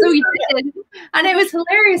 And so we did. And it was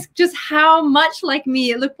hilarious just how much like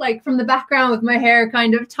me it looked like from the background with my hair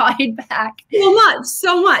kind of tied back.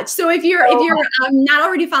 So much. So if you're not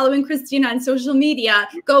already following Christina on social media,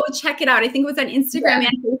 go check it out. I think it was on Instagram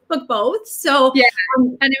and Facebook both. So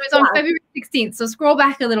and it was on February 16th. So scroll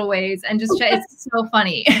back a little ways and just check. It's so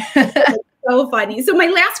funny. So funny. So my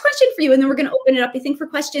last question for you, and then we're going to open it up, I think, for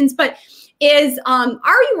questions, but is, are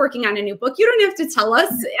you working on a new book? You don't have to tell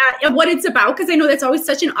us what it's about, because I know that's always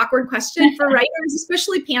such an awkward question for writers,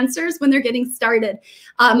 especially pantsers when they're getting started,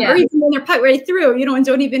 or even when they're put right through, you know, and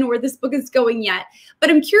don't even know where this book is going yet. But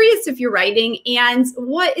I'm curious if you're writing, and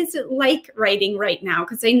what is it like writing right now?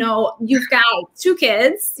 Because I know you've got 2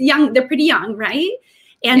 kids, young, they're pretty young, right?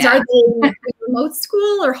 And are they remote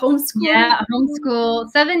school or homeschool? Yeah,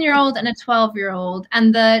 homeschool, 7-year-old and a 12-year-old.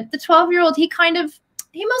 And the 12-year-old, he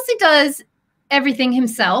mostly does everything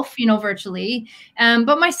himself, you know, virtually.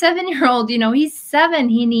 But my 7-year-old, you know, he's 7.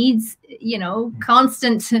 He needs, you know,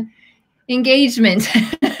 constant engagement.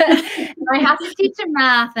 I have to teach him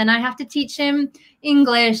math, and I have to teach him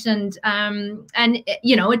English, and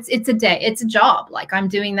you know, it's a job. Like, I'm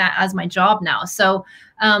doing that as my job now. So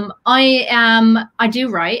I am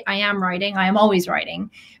writing. I am always writing.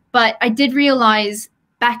 But I did realize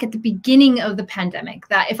back at the beginning of the pandemic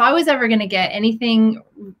that if I was ever going to get anything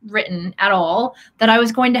written at all, that I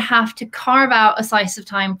was going to have to carve out a slice of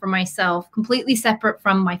time for myself, completely separate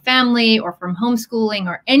from my family or from homeschooling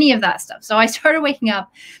or any of that stuff. So I started waking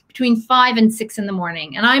up between 5 and 6 in the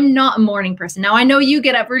morning, and I'm not a morning person. Now, I know you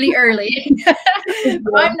get up really early,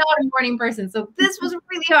 but I'm not a morning person. So this was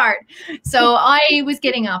really hard. So I was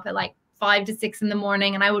getting up at like 5 to 6 in the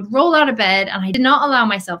morning, and I would roll out of bed, and I did not allow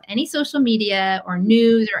myself any social media or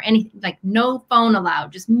news or anything, like no phone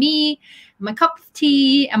allowed, just me, my cup of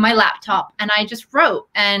tea and my laptop. And I just wrote,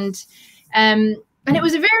 and it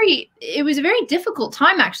was a very difficult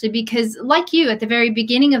time, actually, because like you, at the very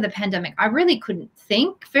beginning of the pandemic, I really couldn't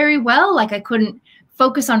think very well. Like, I couldn't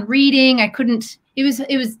focus on reading.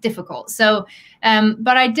 It was difficult. So,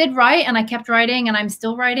 but I did write, and I kept writing, and I'm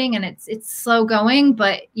still writing, and it's slow going.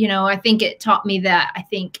 But, you know, I think it taught me that I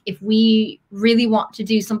think if we really want to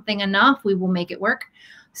do something enough, we will make it work.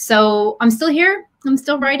 So I'm still here. I'm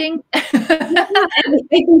still writing. I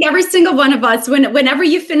think every single one of us, whenever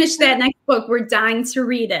you finish that next book, we're dying to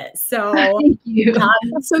read it. So thank you.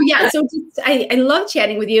 I love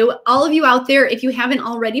chatting with you. All of you out there, if you haven't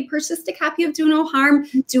already purchased a copy of Do No Harm,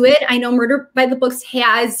 do it. I know Murder by the Books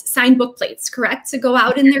has signed book plates, correct, to go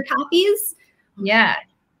out in their copies? Yeah.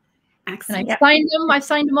 Excellent. And I've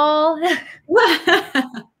signed them all.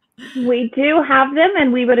 We do have them,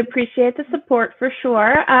 and we would appreciate the support for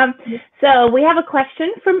sure. So we have a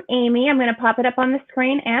question from Amy. I'm going to pop it up on the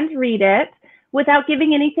screen and read it. Without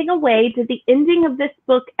giving anything away, did the ending of this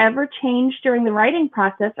book ever change during the writing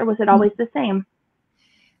process, or was it always the same?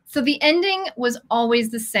 So the ending was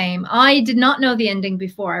always the same. I did not know the ending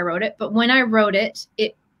before I wrote it, but when I wrote it,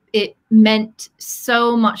 it meant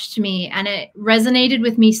so much to me, and it resonated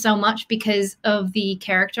with me so much because of the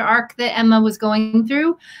character arc that Emma was going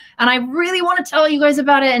through. And I really want to tell you guys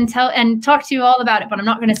about it and talk to you all about it, but I'm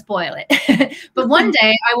not going to spoil it. But one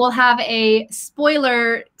day I will have a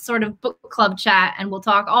spoiler sort of book club chat, and we'll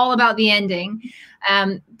talk all about the ending.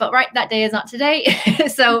 But right, that day is not today.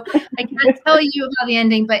 So I can't tell you about the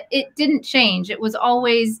ending, but it didn't change. It was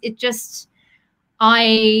always,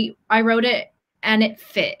 I wrote it, and it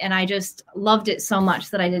fit, and I just loved it so much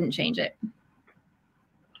that I didn't change it.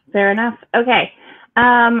 Fair enough. Okay.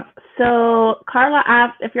 So Carla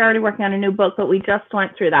asked if you're already working on a new book, but we just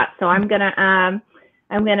went through that. So I'm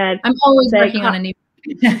always working on a new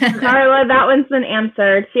book. Carla, that one's been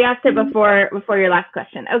answered. She asked it before your last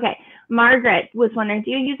question. Okay. Margaret was wondering, do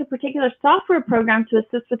you use a particular software program to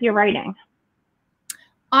assist with your writing?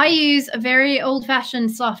 I use a very old-fashioned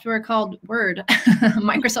software called Word,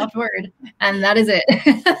 Microsoft Word, and that is it.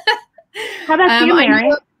 How about you,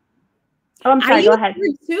 Mary? Oh, I'm sorry. Go ahead.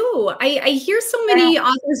 Too. I hear so many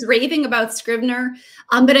authors raving about Scrivener,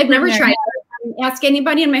 but I've never tried it. Ask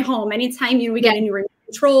anybody in my home. Anytime we get any remote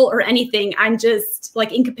control or anything, I'm just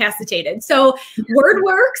like incapacitated. So Word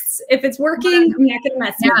works. If it's working, I'm not going to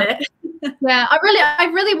mess with it. Yeah, I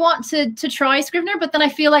really want to try Scrivener, but then I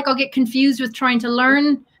feel like I'll get confused with trying to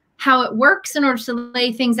learn how it works in order to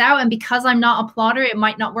lay things out. And because I'm not a plotter, it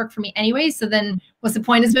might not work for me anyway. So then what's the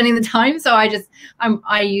point of spending the time? So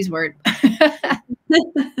I use Word.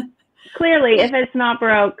 Clearly, if it's not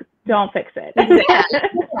broke, don't fix it.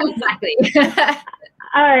 Exactly.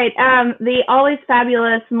 All right. The always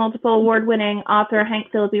fabulous, multiple award-winning author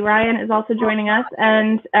Hank Philippi Ryan is also joining us,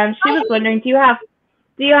 and she was wondering, do you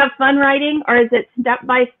have fun writing, or is it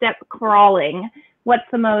step-by-step crawling? What's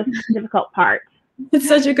the most difficult part? It's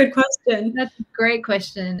such a good question. That's a great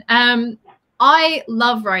question. I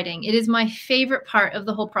love writing. It is my favorite part of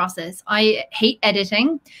the whole process. I hate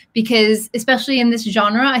editing because, especially in this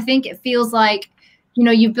genre, I think it feels like,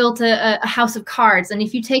 you've built a house of cards, and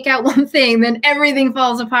if you take out one thing, then everything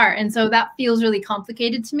falls apart. And so that feels really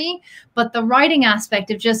complicated to me. But the writing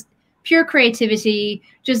aspect of just pure creativity,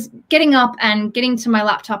 just getting up and getting to my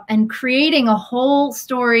laptop and creating a whole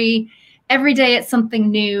story. Every day it's something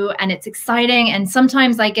new and it's exciting. And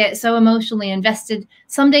sometimes I get so emotionally invested.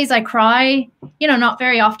 Some days I cry, not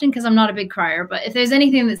very often because I'm not a big crier, but if there's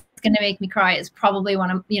anything that's going to make me cry, it's probably when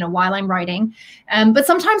I'm, while I'm writing. But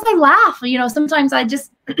sometimes I laugh, sometimes I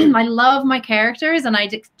just, I love my characters and I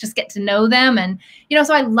just get to know them. And,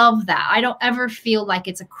 so I love that. I don't ever feel like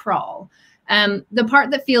it's a crawl. The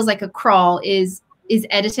part that feels like a crawl is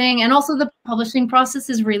editing, and also the publishing process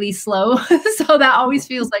is really slow. So that always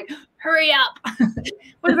feels like, hurry up.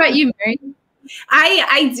 What about you, Mary?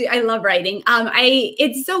 I love writing.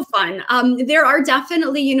 It's so fun. There are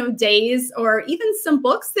definitely, days or even some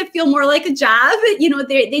books that feel more like a job. They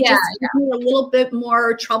just give me a little bit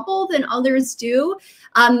more trouble than others do.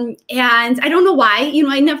 And I don't know why,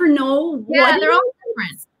 I never know what they're all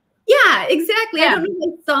different. Yeah, exactly. I don't know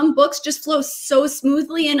why some books just flow so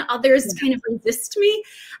smoothly and others kind of resist me.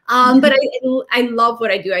 But I love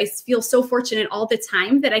what I do. I feel so fortunate all the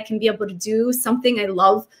time that I can be able to do something I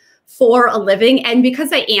love for a living. And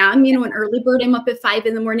because I am, an early bird, I'm up at 5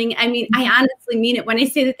 in the morning. I mean, I honestly mean it when I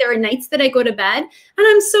say that there are nights that I go to bed and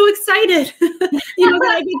I'm so excited, that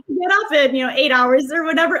I get to get up in, 8 hours or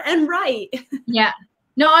whatever and write. Yeah.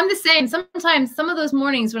 No, I'm the same. Sometimes some of those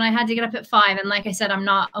mornings when I had to get up at 5, and like I said, I'm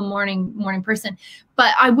not a morning person,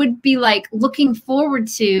 but I would be like looking forward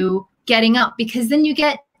to getting up because then you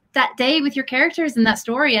get that day with your characters and that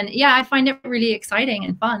story. And yeah, I find it really exciting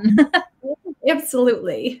and fun.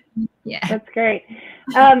 Absolutely. Yeah. That's great.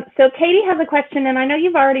 So Katie has a question, and I know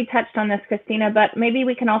you've already touched on this, Christina, but maybe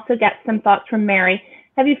we can also get some thoughts from Mary.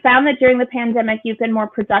 Have you found that during the pandemic, you've been more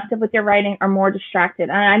productive with your writing or more distracted?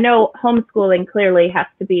 And I know homeschooling clearly has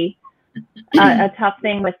to be a tough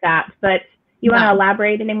thing with that, but you want to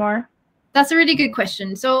elaborate any more? That's a really good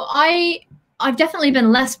question. So I've definitely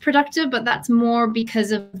been less productive, but that's more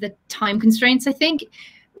because of the time constraints, I think.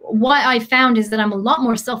 What I found is that I'm a lot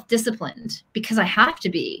more self-disciplined because I have to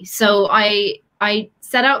be. So I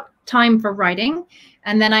set out time for writing,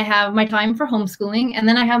 and then I have my time for homeschooling, and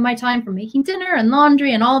then I have my time for making dinner and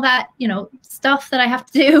laundry and all that, stuff that I have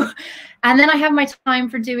to do. And then I have my time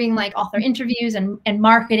for doing like author interviews and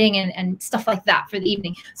marketing and stuff like that for the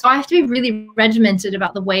evening. So I have to be really regimented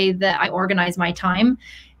about the way that I organize my time.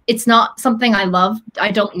 It's not something I love.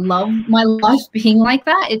 I don't love my life being like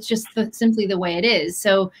that. It's just simply the way it is.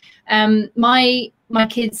 So my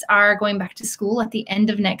kids are going back to school at the end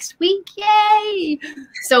of next week. Yay!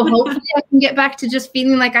 So hopefully I can get back to just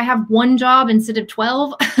feeling like I have one job instead of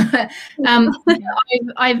 12. I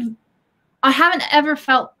haven't ever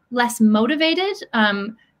felt less motivated,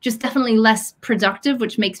 just definitely less productive,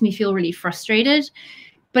 which makes me feel really frustrated.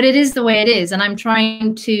 But it is the way it is. And I'm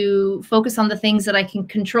trying to focus on the things that I can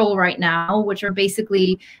control right now, which are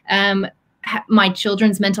basically my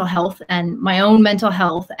children's mental health and my own mental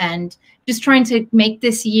health, and just trying to make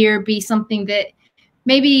this year be something that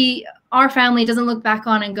maybe our family doesn't look back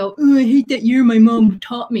on and go, oh, I hate that year my mom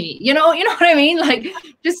taught me. You know what I mean? Like,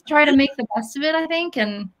 just try to make the best of it, I think.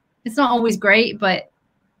 And it's not always great, but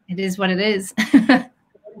it is what it is. How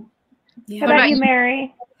about you,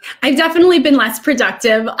 Mary? I've definitely been less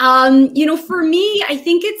productive. For me, I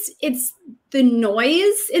think it's the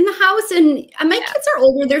noise in the house, and my kids are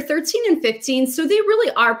older. They're 13 and 15. So they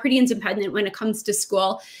really are pretty independent when it comes to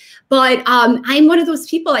school. But I'm one of those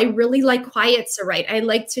people, I really like quiet to write. I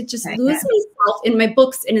like to just lose myself in my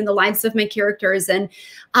books and in the lives of my characters. And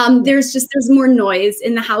there's more noise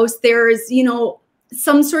in the house. There's, you know,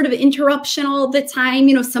 some sort of interruption all the time.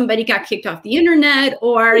 You know, somebody got kicked off the internet,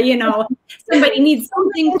 or, you know, somebody needs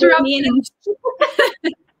something from me.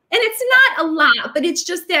 And it's not a lot, but it's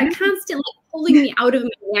just that constant pulling me out of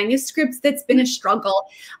my manuscripts that's been a struggle.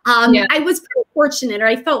 I was pretty fortunate, or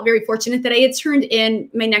I felt very fortunate, that I had turned in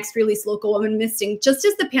my next release, Local Woman Missing, just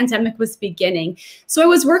as the pandemic was beginning. So I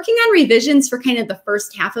was working on revisions for kind of the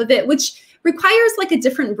first half of it, which requires like a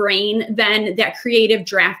different brain than that creative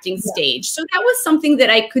drafting stage. So that was something that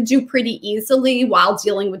I could do pretty easily while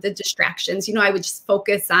dealing with the distractions. You know, I would just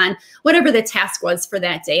focus on whatever the task was for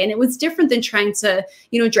that day. And it was different than trying to,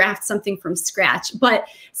 you know, draft something from scratch. But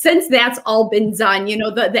since that's all been done, you know,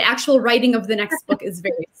 the actual writing of the next book is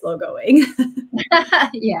very slow going.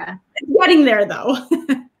 Yeah. It's getting there though.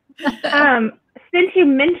 Since you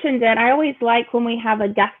mentioned it, I always like when we have a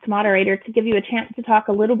guest moderator to give you a chance to talk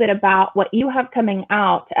a little bit about what you have coming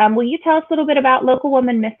out. Will you tell us a little bit about Local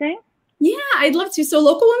Woman Missing? Yeah, I'd love to. So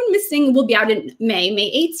Local Woman Missing will be out in May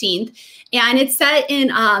 18th. And it's set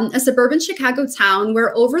in a suburban Chicago town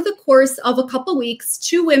where over the course of a couple weeks,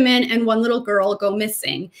 2 women and 1 little girl go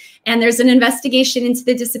missing. And there's an investigation into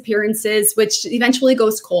the disappearances, which eventually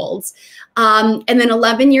goes cold. And then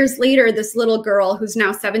 11 years later, this little girl, who's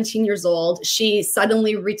now 17 years old, she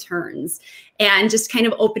suddenly returns, and just kind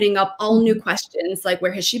of opening up all new questions, like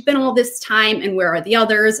where has she been all this time, and where are the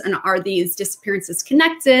others, and are these disappearances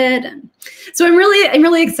connected? And so I'm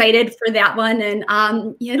really excited for that one, and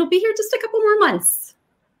yeah, it'll be here just a couple more months.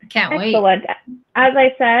 Can't wait. Excellent. As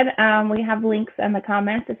I said, we have links in the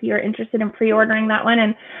comments if you're interested in pre-ordering that one,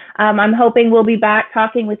 and I'm hoping we'll be back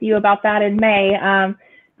talking with you about that in May.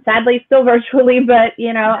 Sadly, still virtually, but,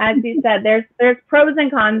 you know, as you said, there's pros and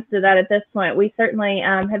cons to that at this point. We certainly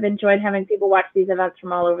have enjoyed having people watch these events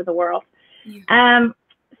from all over the world. Yeah.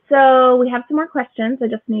 So we have some more questions. I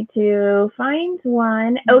just need to find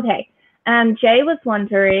one. Okay. Jay was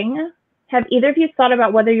wondering, have either of you thought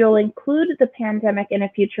about whether you'll include the pandemic in a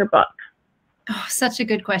future book? Oh, such a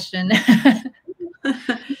good question.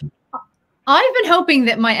 I've been hoping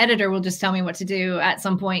that my editor will just tell me what to do at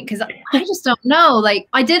some point, because I just don't know. Like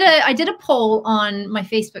I did a poll on my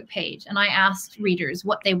Facebook page, and I asked readers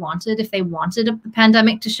what they wanted, if they wanted the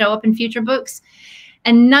pandemic to show up in future books.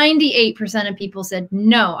 And 98% of people said,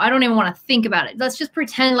 no, I don't even want to think about it. Let's just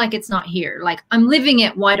pretend like it's not here. Like I'm living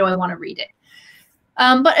it. Why do I want to read it?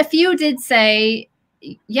 But a few did say,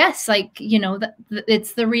 yes, like, you know,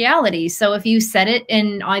 it's the reality. So if you set it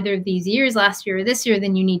in either of these years, last year or this year,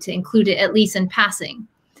 then you need to include it at least in passing.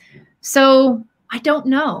 So I don't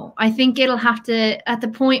know. I think it'll have to, at the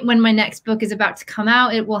point when my next book is about to come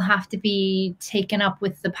out, it will have to be taken up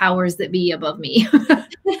with the powers that be above me.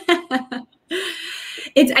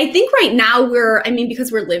 I think right now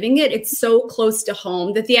because we're living it, it's so close to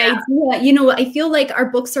home that the idea, you know, I feel like our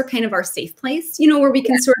books are kind of our safe place, you know, where we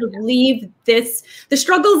can sort of leave the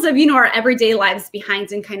struggles of, you know, our everyday lives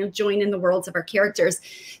behind and kind of join in the worlds of our characters.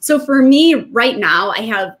 So for me right now, I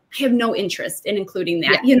have no interest in including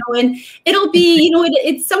that, you know, and it'll be, you know,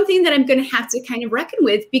 it's something that I'm going to have to kind of reckon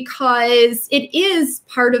with, because it is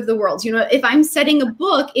part of the world. You know, if I'm setting a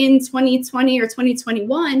book in 2020 or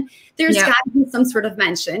 2021, there's got to be some sort of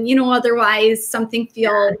mention, you know, otherwise something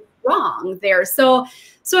feels wrong there. So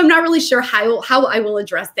I'm not really sure how I will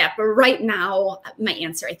address that. But right now, my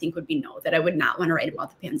answer, I think, would be no, that I would not want to write about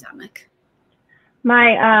the pandemic.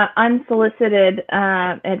 My unsolicited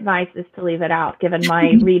advice is to leave it out, given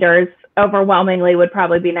my readers overwhelmingly would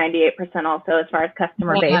probably be 98% also as far as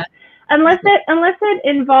customer base. Unless it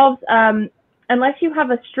involves, unless you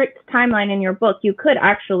have a strict timeline in your book, you could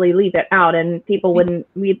actually leave it out, and people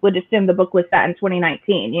we would assume the book was set in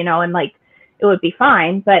 2019, you know, and like it would be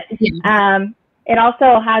fine. But it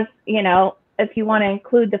also has, you know, if you want to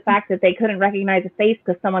include the fact that they couldn't recognize a face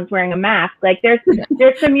because someone's wearing a mask, like there's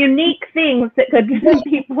some unique things that could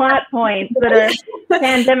be plot points that are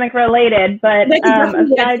pandemic related. But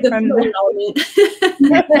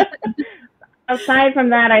aside from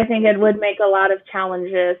that, I think it would make a lot of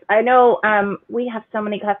challenges. I know we have so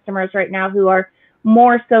many customers right now who are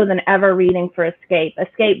more so than ever reading for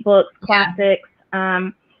escape books, classics,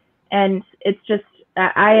 and it's just,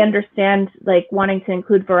 I understand like wanting to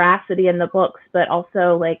include veracity in the books, but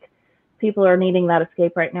also like people are needing that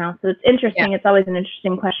escape right now. So it's interesting. It's always an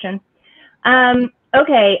interesting question.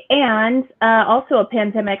 Okay. And also a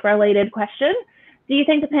pandemic related question. Do you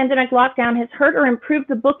think the pandemic lockdown has hurt or improved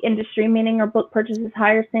the book industry, meaning are book purchases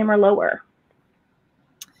higher, same, or lower?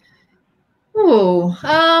 Oh,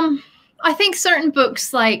 I think certain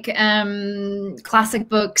books, like classic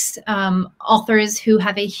books, authors who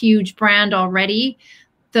have a huge brand already,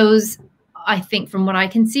 those, I think from what I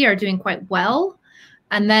can see, are doing quite well.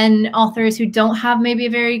 And then authors who don't have maybe a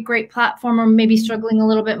very great platform, or maybe struggling a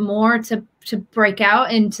little bit more to break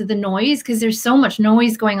out into the noise, because there's so much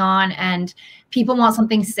noise going on and people want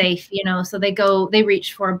something safe, you know, so they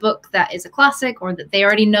reach for a book that is a classic, or that they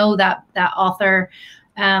already know that author.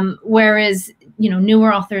 Whereas, you know,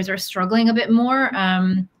 newer authors are struggling a bit more.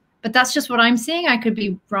 But that's just what I'm seeing. I could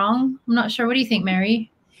be wrong. I'm not sure. What do you think, Mary?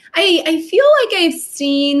 I feel like I've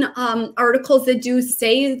seen articles that do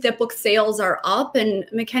say that book sales are up, and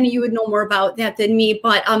McKenna, you would know more about that than me,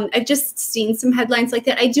 but I've just seen some headlines like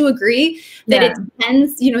that. I do agree that it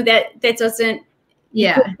depends, you know, that doesn't,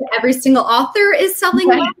 every single author is selling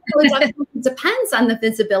well. So it definitely depends on the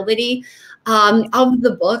visibility of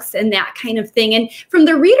the books and that kind of thing. And from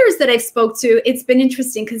the readers that I've spoke to, it's been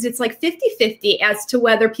interesting because it's like 50-50 as to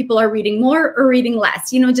whether people are reading more or reading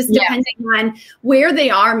less, you know, just depending on where they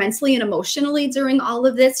are mentally and emotionally during all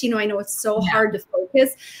of this. You know, I know it's so hard to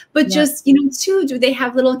focus, but just, you know, too, do they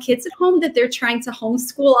have little kids at home that they're trying to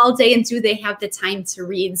homeschool all day, and do they have the time to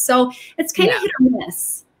read? So it's kind of hit or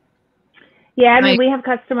miss. Yeah, I mean, we have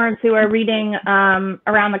customers who are reading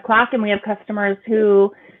around the clock, and we have customers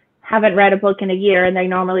who haven't read a book in a year, and they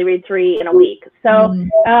normally read 3 in a week. So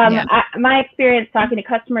my experience talking to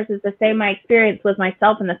customers is the same. My experience with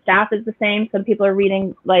myself and the staff is the same. Some people are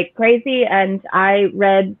reading like crazy, and I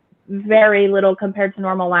read very little compared to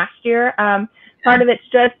normal last year. Part of it's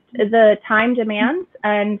just the time demands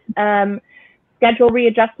and schedule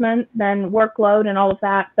readjustments and workload and all of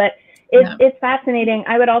that. But it's fascinating.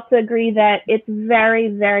 I would also agree that it's very,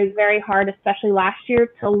 very, very hard, especially last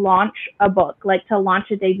year, to launch a book, like to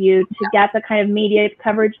launch a debut, to get the kind of media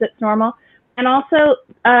coverage that's normal. And also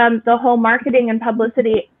the whole marketing and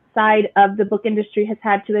publicity side of the book industry has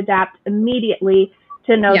had to adapt immediately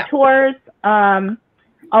to no tours, all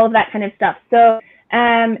of that kind of stuff. So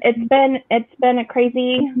it's been a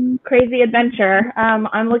crazy adventure.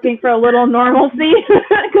 I'm looking for a little normalcy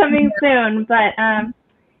coming soon, but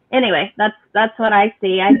anyway, that's what I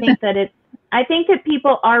see. I think that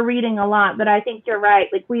people are reading a lot, but I think you're right.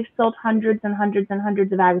 Like, we've sold hundreds and hundreds and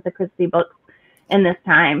hundreds of Agatha Christie books in this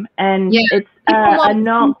time, and it's a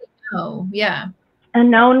known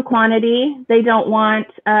quantity. They don't want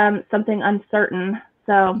something uncertain.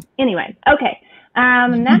 So anyway, okay.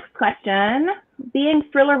 Next question. Being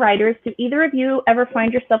thriller writers, do either of you ever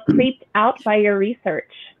find yourself creeped out by your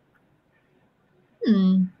research?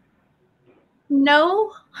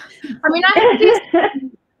 No. I mean, I have to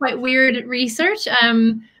do quite weird research.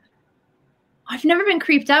 I've never been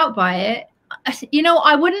creeped out by it. You know,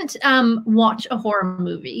 I wouldn't watch a horror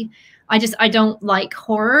movie. I don't like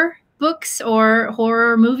horror books or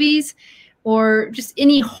horror movies or just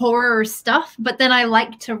any horror stuff. But then I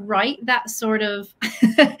like to write that sort of,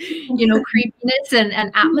 you know, creepiness and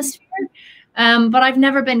atmosphere. But I've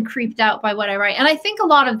never been creeped out by what I write. And I think a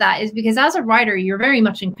lot of that is because as a writer, you're very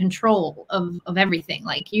much in control of everything.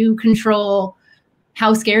 Like, you control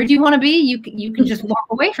how scared you want to be. You can just walk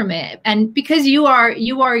away from it. And because you are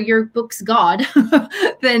your book's God,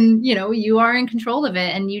 then, you know, you are in control of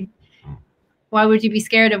it. And why would you be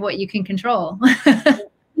scared of what you can control?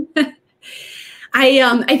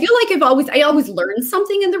 I feel like I always learn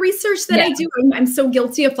something in the research that I do. I'm so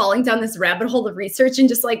guilty of falling down this rabbit hole of research and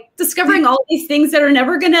just like discovering all these things that are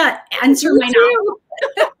never going to enter my knowledge.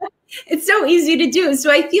 It's so easy to do. So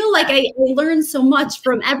I feel like I learn so much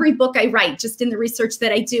from every book I write, just in the research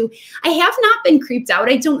that I do. I have not been creeped out,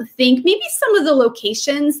 I don't think. Maybe some of the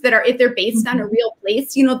locations that are, if they're based on a real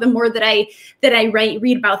place, you know, the more that I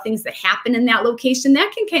read about things that happen in that location,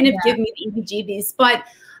 that can kind of give me the heebie-jeebies. But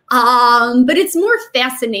it's more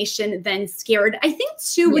fascination than scared. I think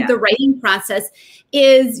too, with the writing process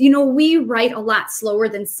is, you know, we write a lot slower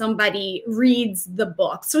than somebody reads the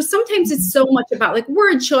book. So sometimes it's so much about like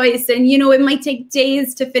word choice, and, you know, it might take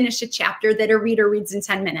days to finish a chapter that a reader reads in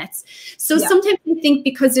 10 minutes. So sometimes I think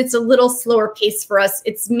because it's a little slower pace for us,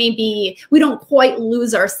 it's maybe we don't quite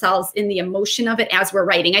lose ourselves in the emotion of it as we're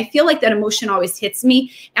writing. I feel like that emotion always hits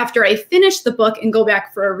me after I finish the book and go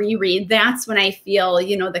back for a reread. That's when I feel,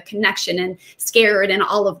 you know, the connection and scared and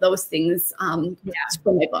all of those things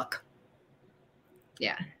for my book.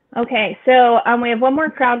 Yeah. Okay, so we have one more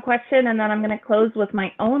crowd question, and then I'm going to close with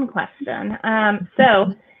my own question.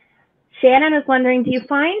 So Shannon is wondering, do you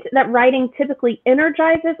find that writing typically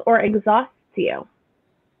energizes or exhausts you?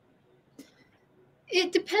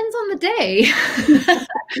 It depends on the day.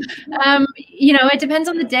 It depends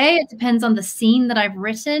on the day. It depends on the scene that I've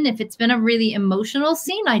written. If it's been a really emotional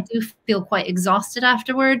scene, I do feel quite exhausted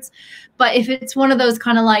afterwards. But if it's one of those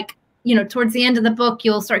kind of like, towards the end of the book,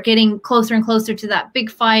 you'll start getting closer and closer to that big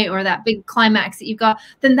fight or that big climax that you've got,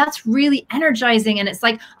 then that's really energizing. And it's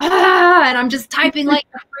like, and I'm just typing like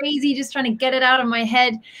crazy, just trying to get it out of my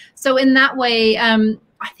head. So in that way,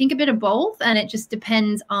 I think a bit of both. And it just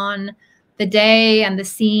depends on the day and the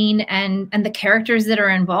scene and the characters that are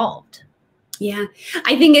involved. Yeah,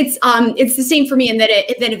 I think it's the same for me in that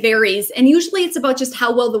it varies. And usually it's about just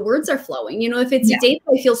how well the words are flowing. If it's a day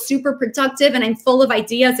that I feel super productive and I'm full of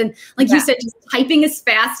ideas and like you said, just typing as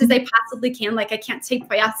fast as I possibly can, like I can't type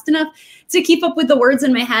fast enough to keep up with the words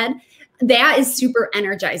in my head, that is super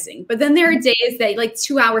energizing. But then there are days that like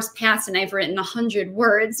 2 hours pass and I've written 100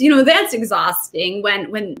 words, that's exhausting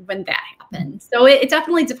when that happens. So it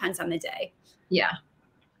definitely depends on the day. Yeah.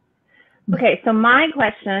 Okay, so my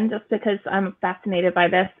question, just because I'm fascinated by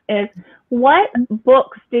this, is what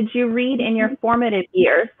books did you read in your formative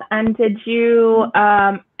years? And did you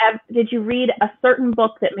read a certain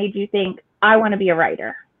book that made you think, I want to be a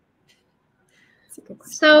writer?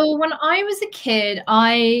 So when I was a kid,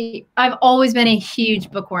 I've always been a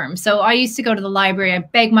huge bookworm. So I used to go to the library. I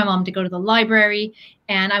begged my mom to go to the library,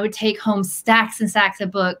 and I would take home stacks and stacks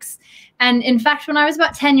of books. And in fact, when I was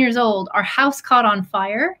about 10 years old, our house caught on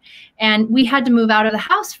fire and we had to move out of the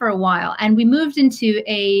house for a while. And we moved into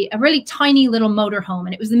a really tiny little motorhome,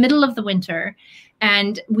 and it was the middle of the winter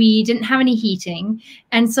and we didn't have any heating.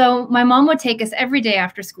 And so my mom would take us every day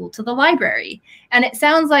after school to the library. And it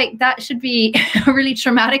sounds like that should be a really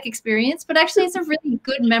traumatic experience, but actually it's a really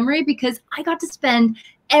good memory because I got to spend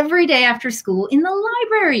every day after school in the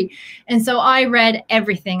library. And so I read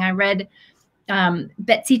everything. I read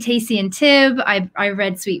Betsy, Tacy, and Tib. I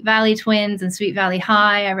read Sweet Valley Twins and Sweet Valley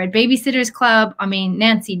High. I read Babysitter's Club.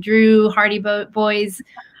 Nancy Drew, Hardy Boys.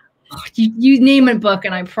 You name a book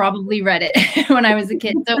and I probably read it when I was a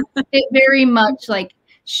kid. So it very much like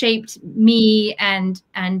shaped me and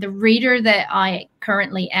the reader that I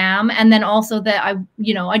currently am. And then also that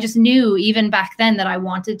I just knew even back then that I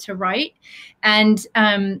wanted to write. And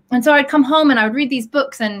so I'd come home and I would read these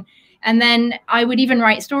books and then I would even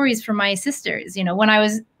write stories for my sisters.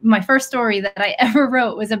 My first story that I ever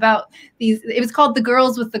wrote was about it was called The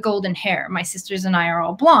Girls with the Golden Hair. My sisters and I are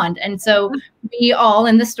all blonde. And so we all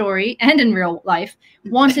in the story and in real life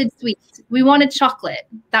wanted sweets. We wanted chocolate.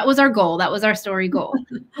 That was our goal. That was our story goal.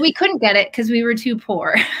 We couldn't get it because we were too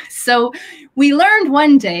poor. So we learned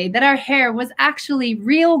one day that our hair was actually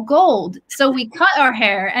real gold. So we cut our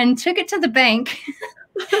hair and took it to the bank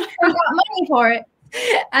and got money for it.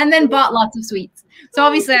 And then bought lots of sweets. So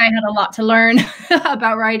obviously I had a lot to learn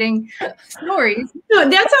about writing stories. No,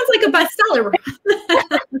 that sounds like a bestseller.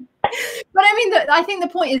 But I think the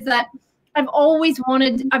point is that I've always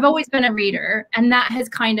been a reader, and that has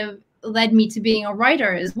kind of led me to being a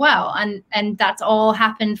writer as well. And that's all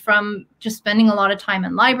happened from just spending a lot of time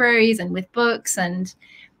in libraries and with books. And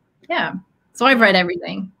yeah, so I've read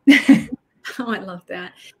everything. Oh, I love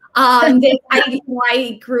that.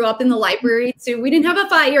 I grew up in the library too. We didn't have a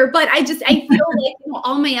fire, but I feel like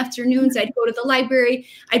all my afternoons I'd go to the library.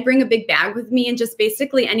 I'd bring a big bag with me and just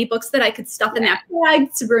basically any books that I could stuff in that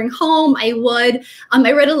bag to bring home, I would.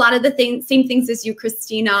 I read a lot of the same things as you,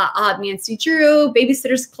 Christina. Nancy Drew,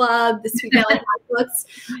 Babysitter's Club, the Sweet Valley books.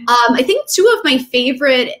 I think two of my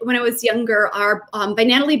favorite when I was younger are by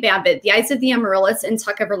Natalie Babbitt, The Eyes of the Amaryllis and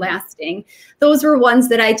Tuck Everlasting. Those were ones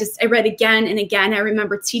that I read again and again. I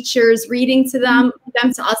remember teachers reading them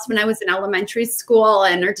to us when I was in elementary school,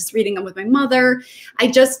 and or just reading them with my mother. I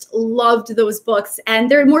just loved those books, and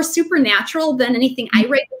they're more supernatural than anything I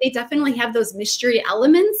write, but they definitely have those mystery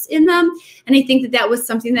elements in them. And I think that was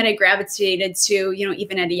something that I gravitated to,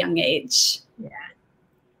 even at a young age. Yeah.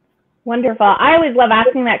 Wonderful. I always love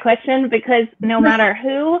asking that question because no matter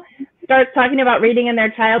who starts talking about reading in their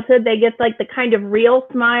childhood, they get like the kind of real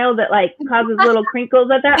smile that like causes little crinkles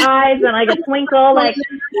at their eyes and like a twinkle. Like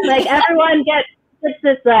everyone gets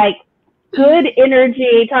this like good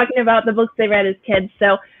energy talking about the books they read as kids.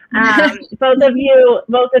 So both of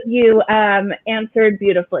you answered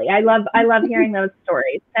beautifully. I love hearing those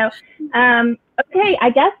stories. So okay, I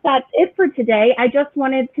guess that's it for today. I just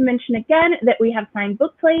wanted to mention again that we have signed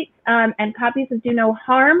book plates and copies of Do No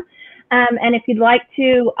Harm. And if you'd like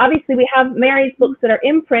to, obviously we have Mary's books that are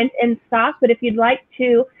in print in stock, but if you'd like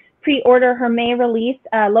to pre-order her May release,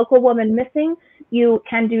 Local Woman Missing, you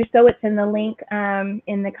can do so. It's in the link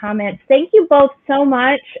in the comments. Thank you both so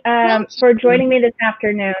much for joining me this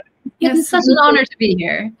afternoon. It's been such an honor to be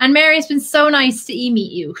here. And Mary, it's been so nice to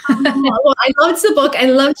meet you. Well, I loved the book. I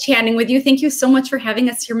love chatting with you. Thank you so much for having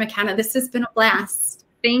us here, McKenna. This has been a blast.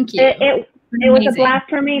 Thank you. It was a blast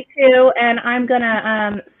for me too, and I'm going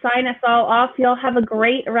to sign us all off. Y'all have a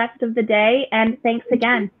great rest of the day, and thanks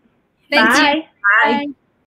again. Thanks. Bye. Bye.